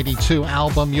 1982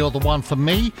 album You're the One for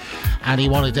Me, and he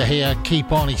wanted to hear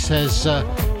Keep On. He says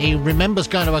he remembers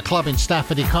going to a club in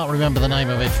Stafford. He can't remember the name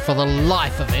of it for the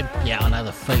life of him. Yeah, I know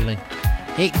the feeling.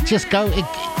 Age,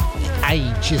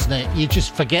 isn't it? You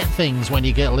just forget things when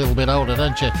you get a little bit older,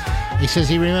 don't you? He says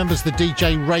he remembers the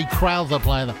DJ Ray Crowther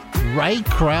playing them. Ray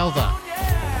Crowther.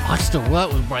 I still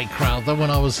worked with Ray Crowther when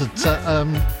I was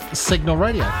at Signal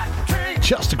Radio.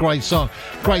 Just a great song.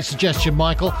 Great suggestion,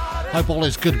 Michael. Hope all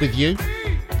is good with you.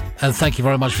 And thank you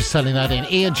very much for sending that in.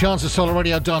 Ian Jons at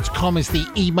solarradio.com is the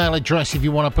email address if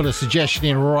you want to put a suggestion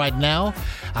in right now.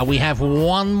 We have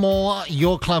one more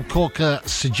Your Club Corker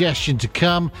suggestion to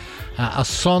come. A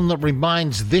song that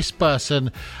reminds this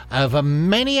person of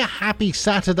many a happy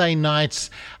Saturday nights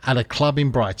at a club in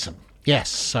Brighton. Yes,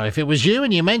 so if it was you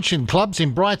and you mentioned clubs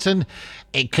in Brighton,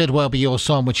 it could well be your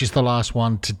song, which is the last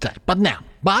one today. But now,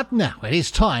 it is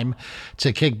time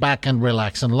to kick back and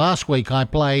relax. And last week I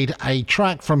played a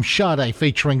track from Sade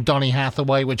featuring Donny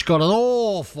Hathaway, which got an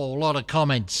awful lot of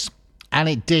comments. And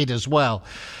it did as well.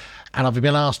 And I've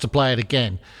been asked to play it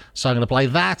again. So I'm going to play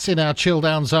that in our chill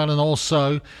down zone, and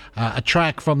also a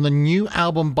track from the new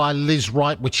album by Liz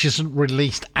Wright, which isn't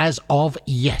released as of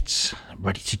yet.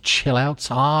 Ready to chill out?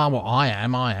 Well, I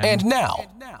am. And now,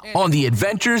 on the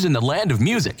adventures in the land of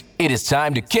music, it is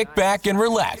time to kick back and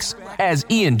relax as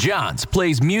Ian Jons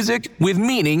plays music with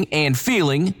meaning and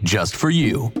feeling just for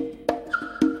you.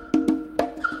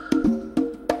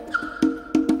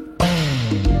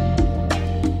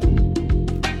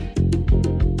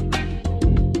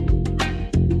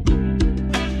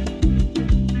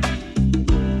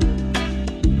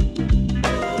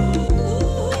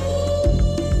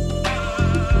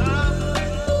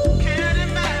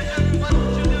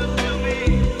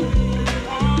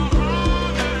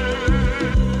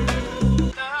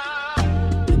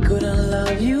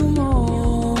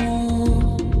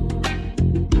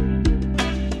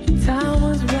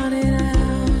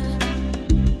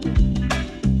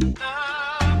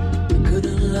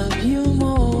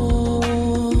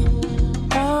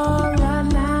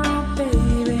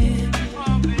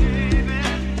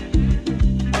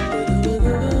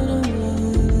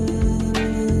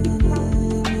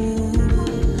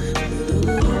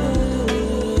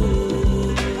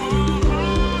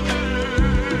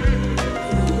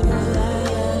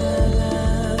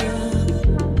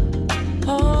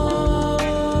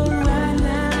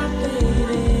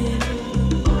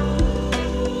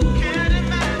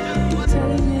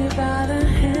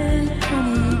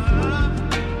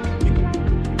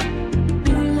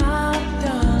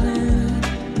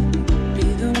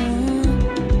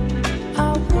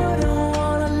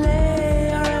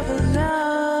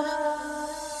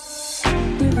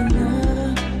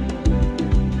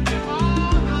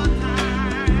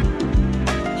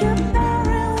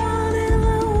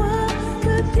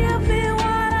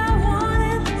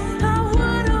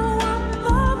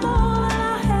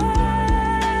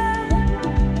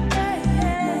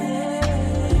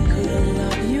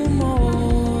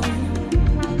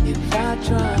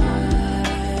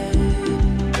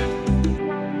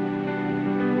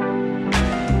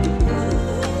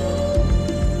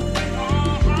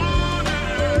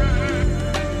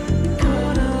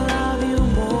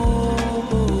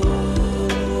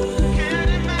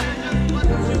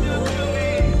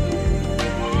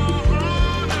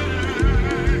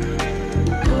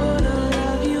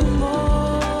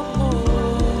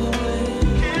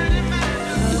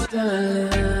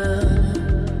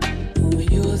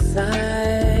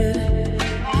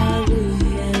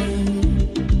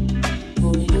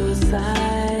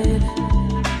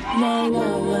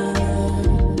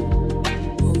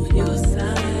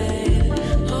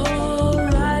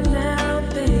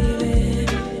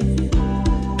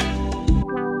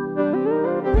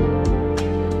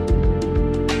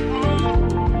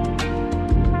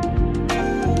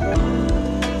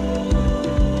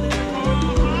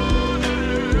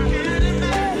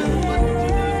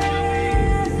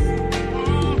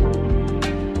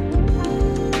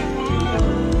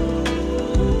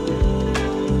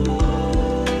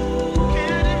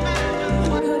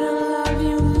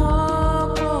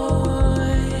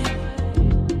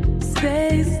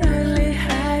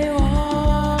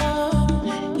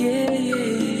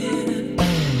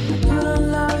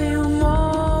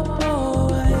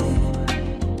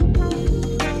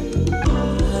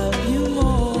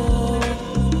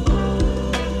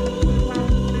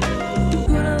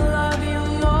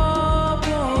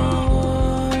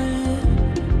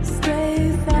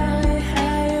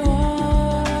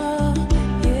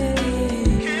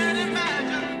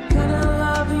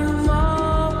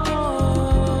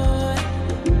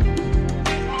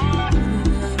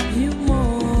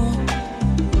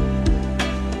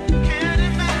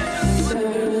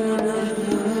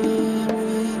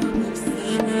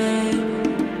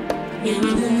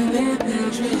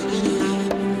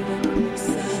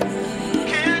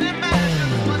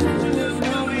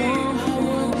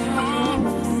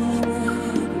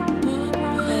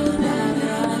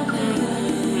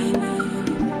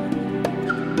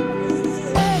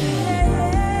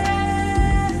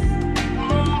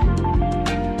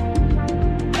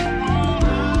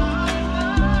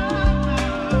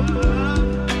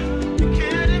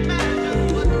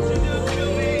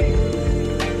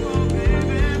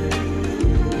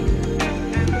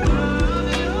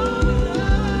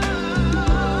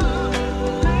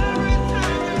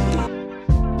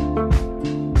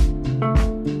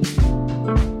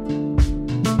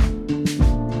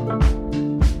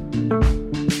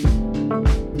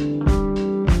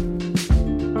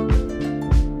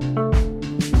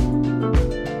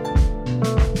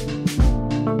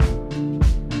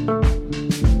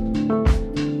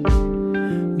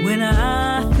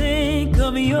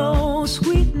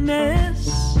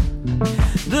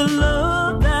 the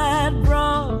love that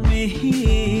brought me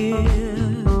here.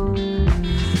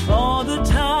 All the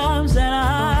times that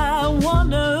I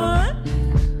wondered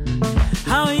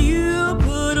how you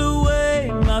put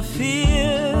away my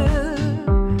fear.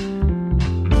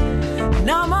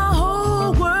 Now my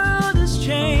whole world has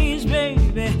changed,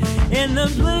 baby, in the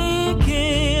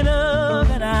blinking of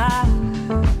an eye.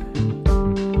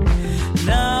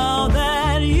 Now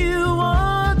that you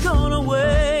are gone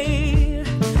away,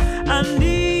 I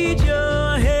need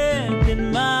your hand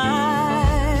in mine.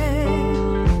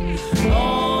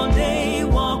 All day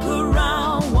walk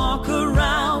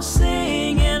around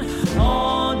singing.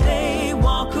 All day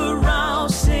walk around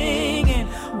singing.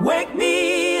 Wake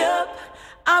me up,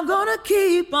 I'm gonna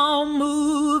keep on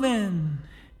moving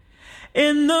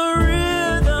in the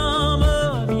rhythm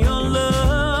of your love.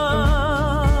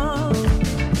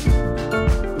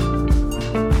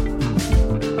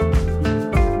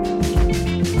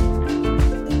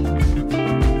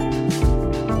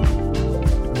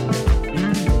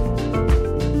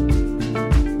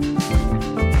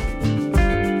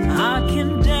 I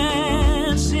can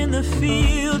dance in the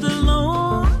field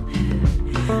alone.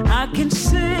 I can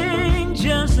sing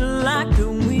just like the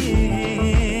wind.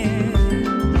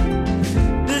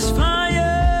 This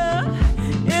fire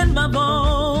in my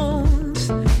bones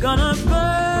gonna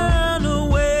burn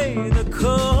away the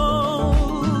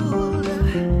cold.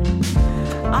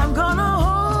 I'm gonna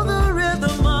hold the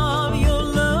rhythm of your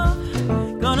love,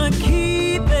 gonna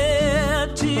keep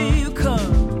it till you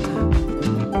come.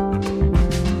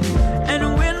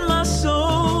 And when my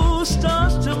soul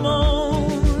starts to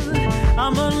moan,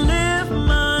 I'ma lift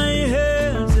my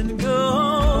hands and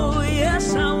go.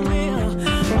 Yes, I will.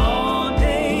 All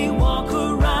day walk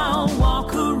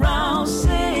around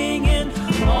singing.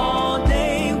 All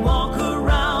day walk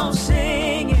around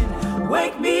singing.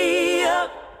 Wake me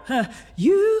up.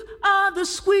 You are the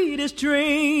sweetest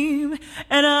dream,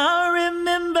 and I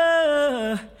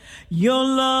remember your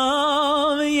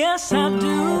love. Yes, I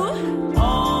do.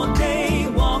 All day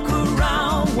walk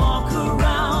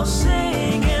around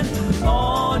singing.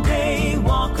 All day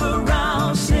walk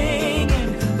around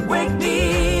singing. Wake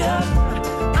me up,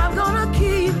 I'm gonna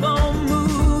keep on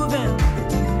moving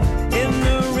in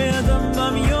the rhythm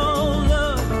of your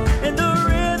love, in the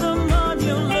rhythm of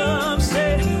your love.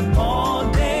 Say,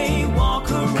 all day walk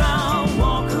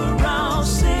around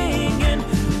singing.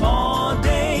 All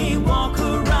day walk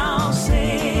around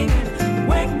singing.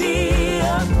 Wake me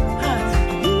up,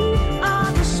 you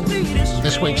are the sweetest.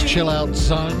 This week's Chill Out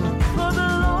Zone.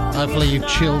 Hopefully you've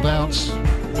chilled out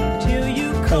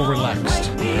or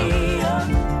relaxed.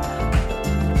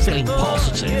 Feeling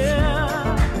positive.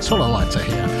 That's what I like to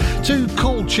hear. Two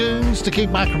cool tunes to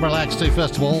keep back and relax to.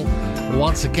 First of all,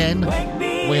 once again,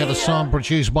 we had a song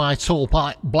produced by a tall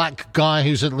black guy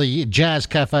who's at the Jazz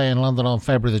Cafe in London on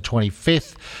February the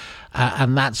 25th.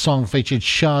 And that song featured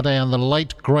Sade and the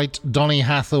late, great Donny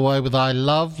Hathaway with I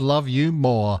Love You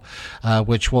More,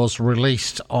 which was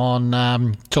released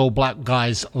on Tall Black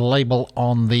Guy's label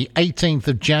on the 18th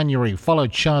of January.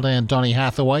 Followed Sade and Donny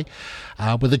Hathaway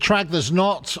with a track that's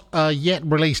not yet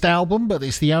released album, but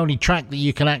it's the only track that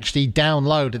you can actually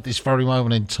download at this very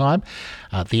moment in time.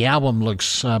 The album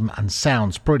looks and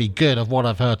sounds pretty good of what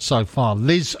I've heard so far.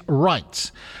 Liz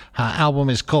Wright. Her album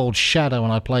is called Shadow,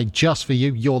 and I played Just For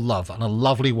You, Your Love, and a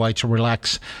lovely way to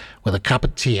relax with a cup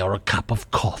of tea or a cup of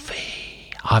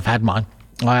coffee. I've had mine.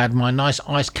 I had my nice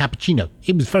iced cappuccino.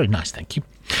 It was very nice, thank you.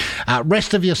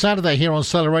 Rest of your Saturday here on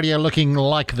Solar Radio looking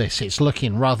like this. It's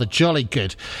looking rather jolly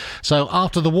good. So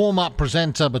after the warm-up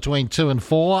presenter between 2 and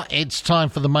 4, it's time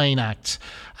for the main act.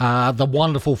 The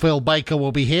wonderful Phil Baker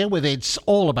will be here with It's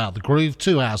All About the Groove,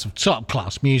 2 hours of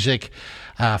top-class music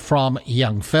from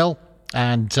young Phil.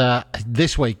 And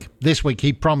this week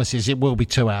he promises it will be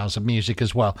 2 hours of music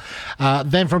as well.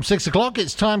 Then from 6 o'clock,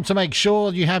 it's time to make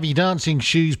sure you have your dancing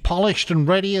shoes polished and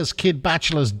ready as Kid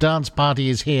Bachelor's dance party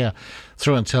is here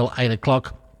through until 8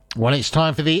 o'clock. When it's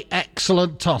time for the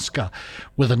excellent Tosca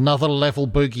with another level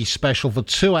boogie special for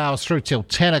 2 hours through till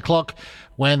 10 o'clock,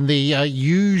 when the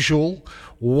usual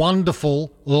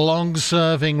wonderful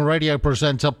long-serving radio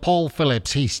presenter Paul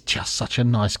Phillips, he's just such a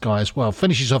nice guy as well,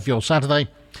 finishes off your Saturday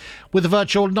with a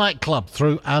virtual nightclub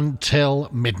through until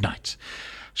midnight.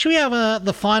 Shall we have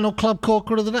the final club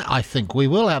corker of the day? I think we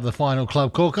will have the final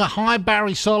club corker. Hi,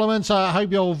 Barry Solomon. So I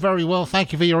hope you're all very well.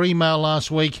 Thank you for your email last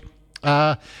week.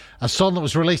 A song that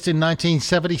was released in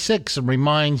 1976 and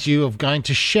reminds you of going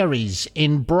to Sherry's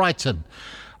in Brighton.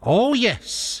 Oh,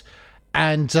 yes.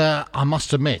 And I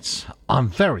must admit, I'm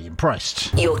very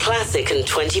impressed. Your classic and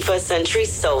 21st century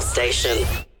soul station.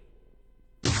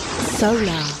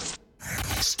 Solar.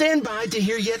 Stand by to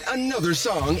hear yet another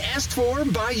song asked for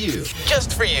by you.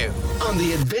 Just for you. On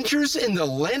the Adventures in the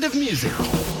Land of Music.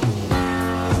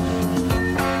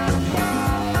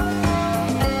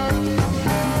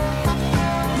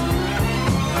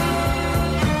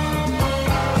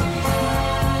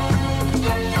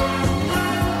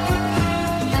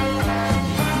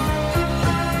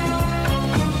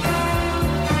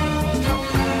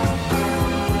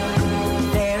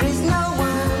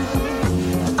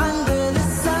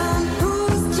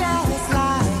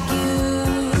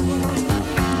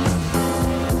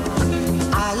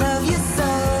 I love you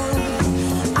so.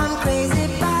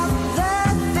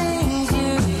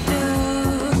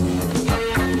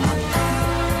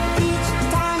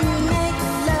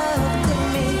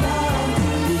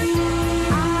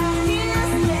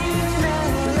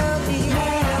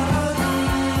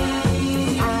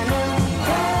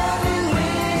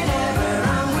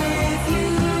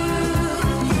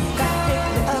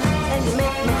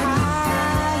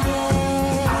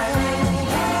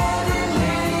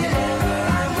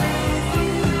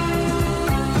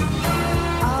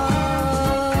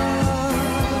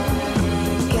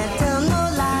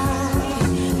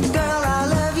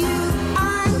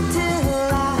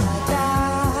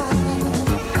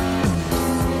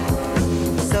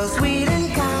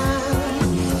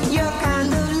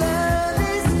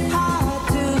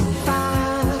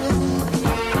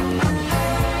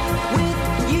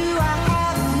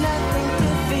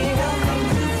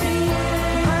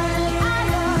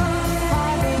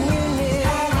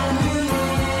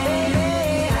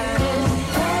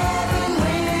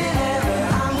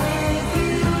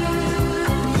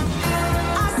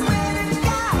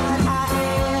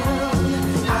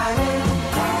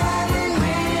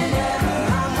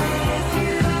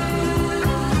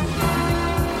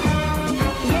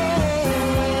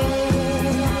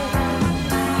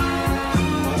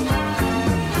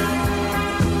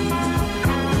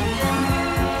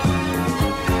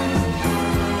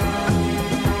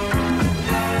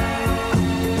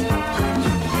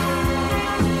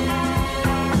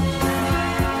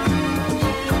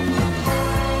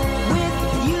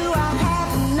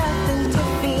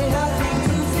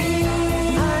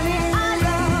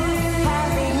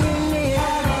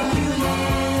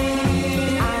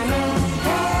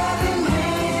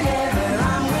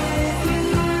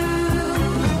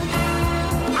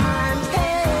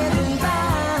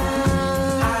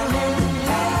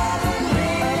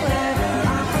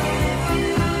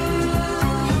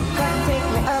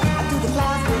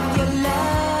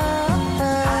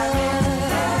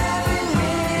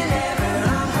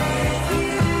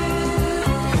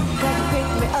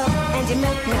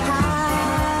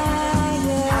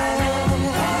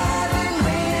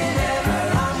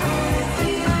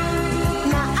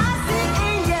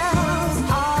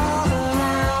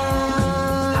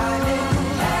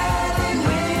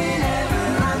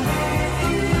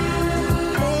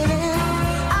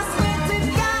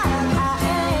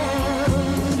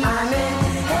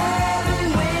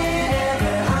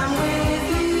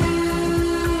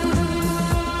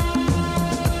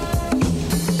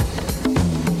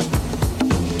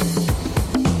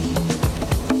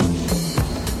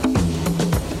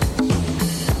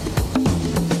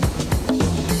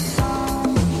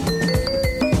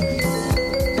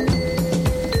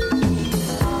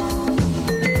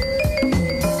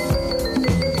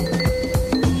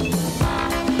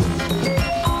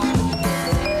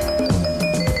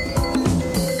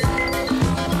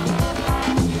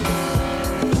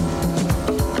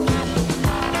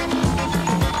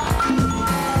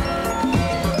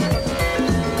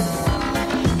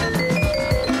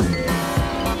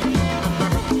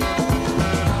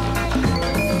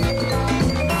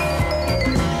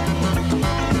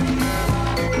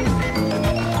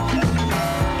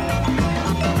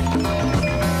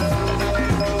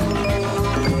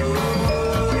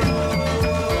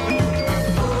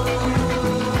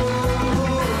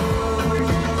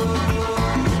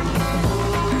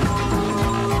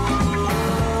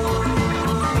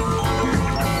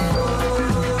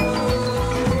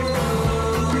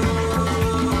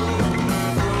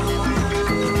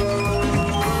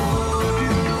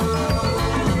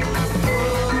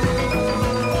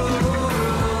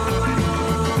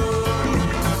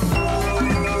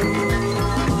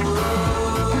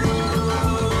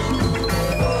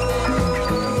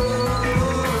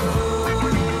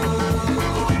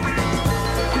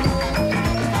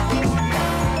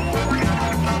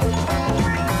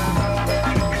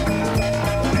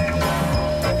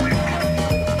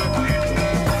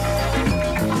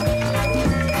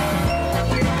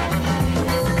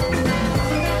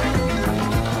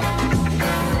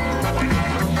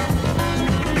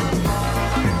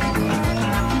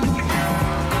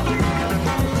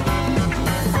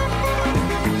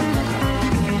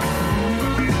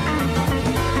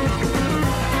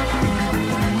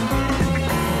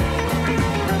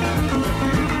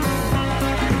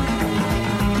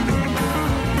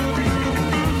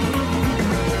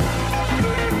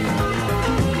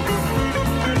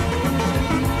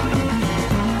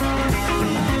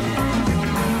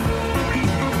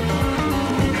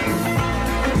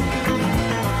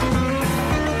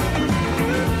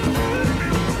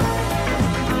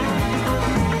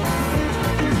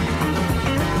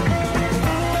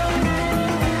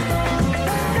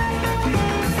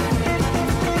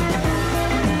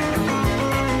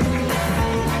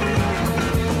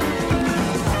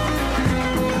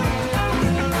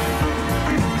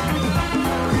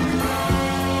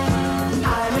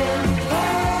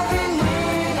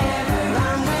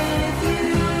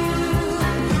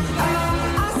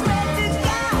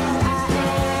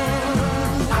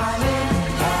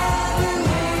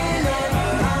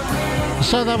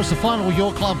 So that was the final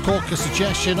Your Club Corker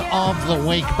suggestion of the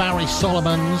week. Barry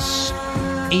Solomons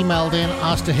emailed in,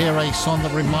 asked to hear a song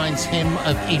that reminds him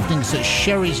of evenings at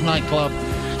Sherry's nightclub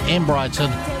in Brighton.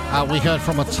 We heard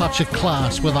from A Touch of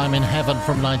Class with I'm in Heaven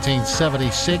from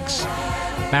 1976.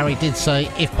 Barry did say,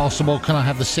 if possible, can I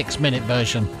have the 6-minute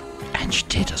version? And she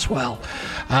did as well.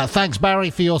 Thanks, Barry,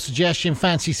 for your suggestion.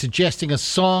 Fancy suggesting a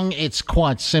song? It's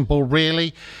quite simple,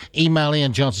 really. Email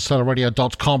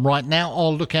ianjohns@solarradio.com right now,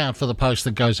 or look out for the post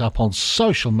that goes up on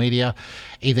social media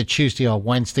either Tuesday or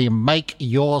Wednesday, and make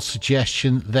your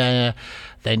suggestion there.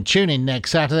 Then tune in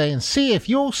next Saturday and see if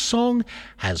your song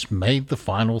has made the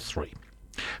final 3.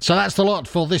 So that's the lot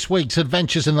for this week's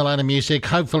Adventures in the Land of Music.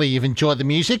 Hopefully you've enjoyed the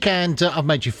music and I've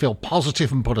made you feel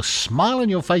positive and put a smile on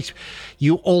your face.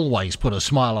 You always put a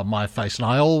smile on my face, and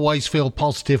I always feel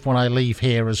positive when I leave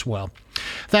here as well.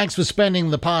 Thanks for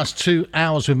spending the past 2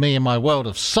 hours with me in my world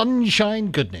of sunshine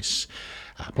goodness.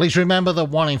 Please remember that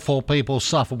 1 in 4 people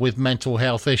suffer with mental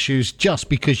health issues. Just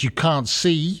because you can't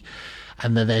see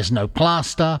and that there's no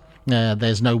plaster,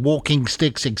 there's no walking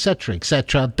sticks,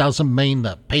 etc., doesn't mean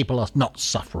that people are not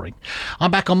suffering.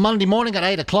 I'm back on Monday morning at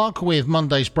 8 o'clock with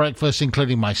Monday's breakfast,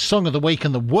 including my song of the week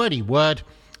and the wordy word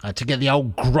to get the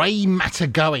old grey matter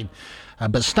going.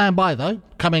 But stand by, though.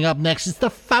 Coming up next is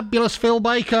the fabulous Phil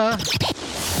Baker.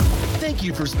 Thank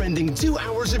you for spending 2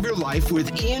 hours of your life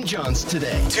with Ian Jons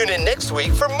today. Tune in next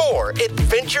week for more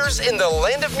Adventures in the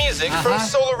Land of Music from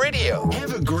Solar Radio.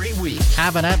 Have a great week.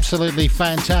 Have an absolutely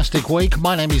fantastic week.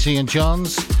 My name is Ian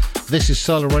Jons. This is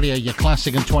Solar Radio, your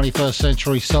classic and 21st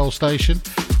century soul station.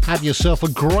 Have yourself a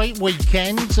great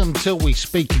weekend. Until we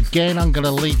speak again, I'm going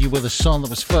to leave you with a song that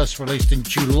was first released in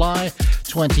July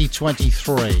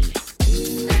 2023.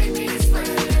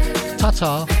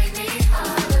 Ta-ta.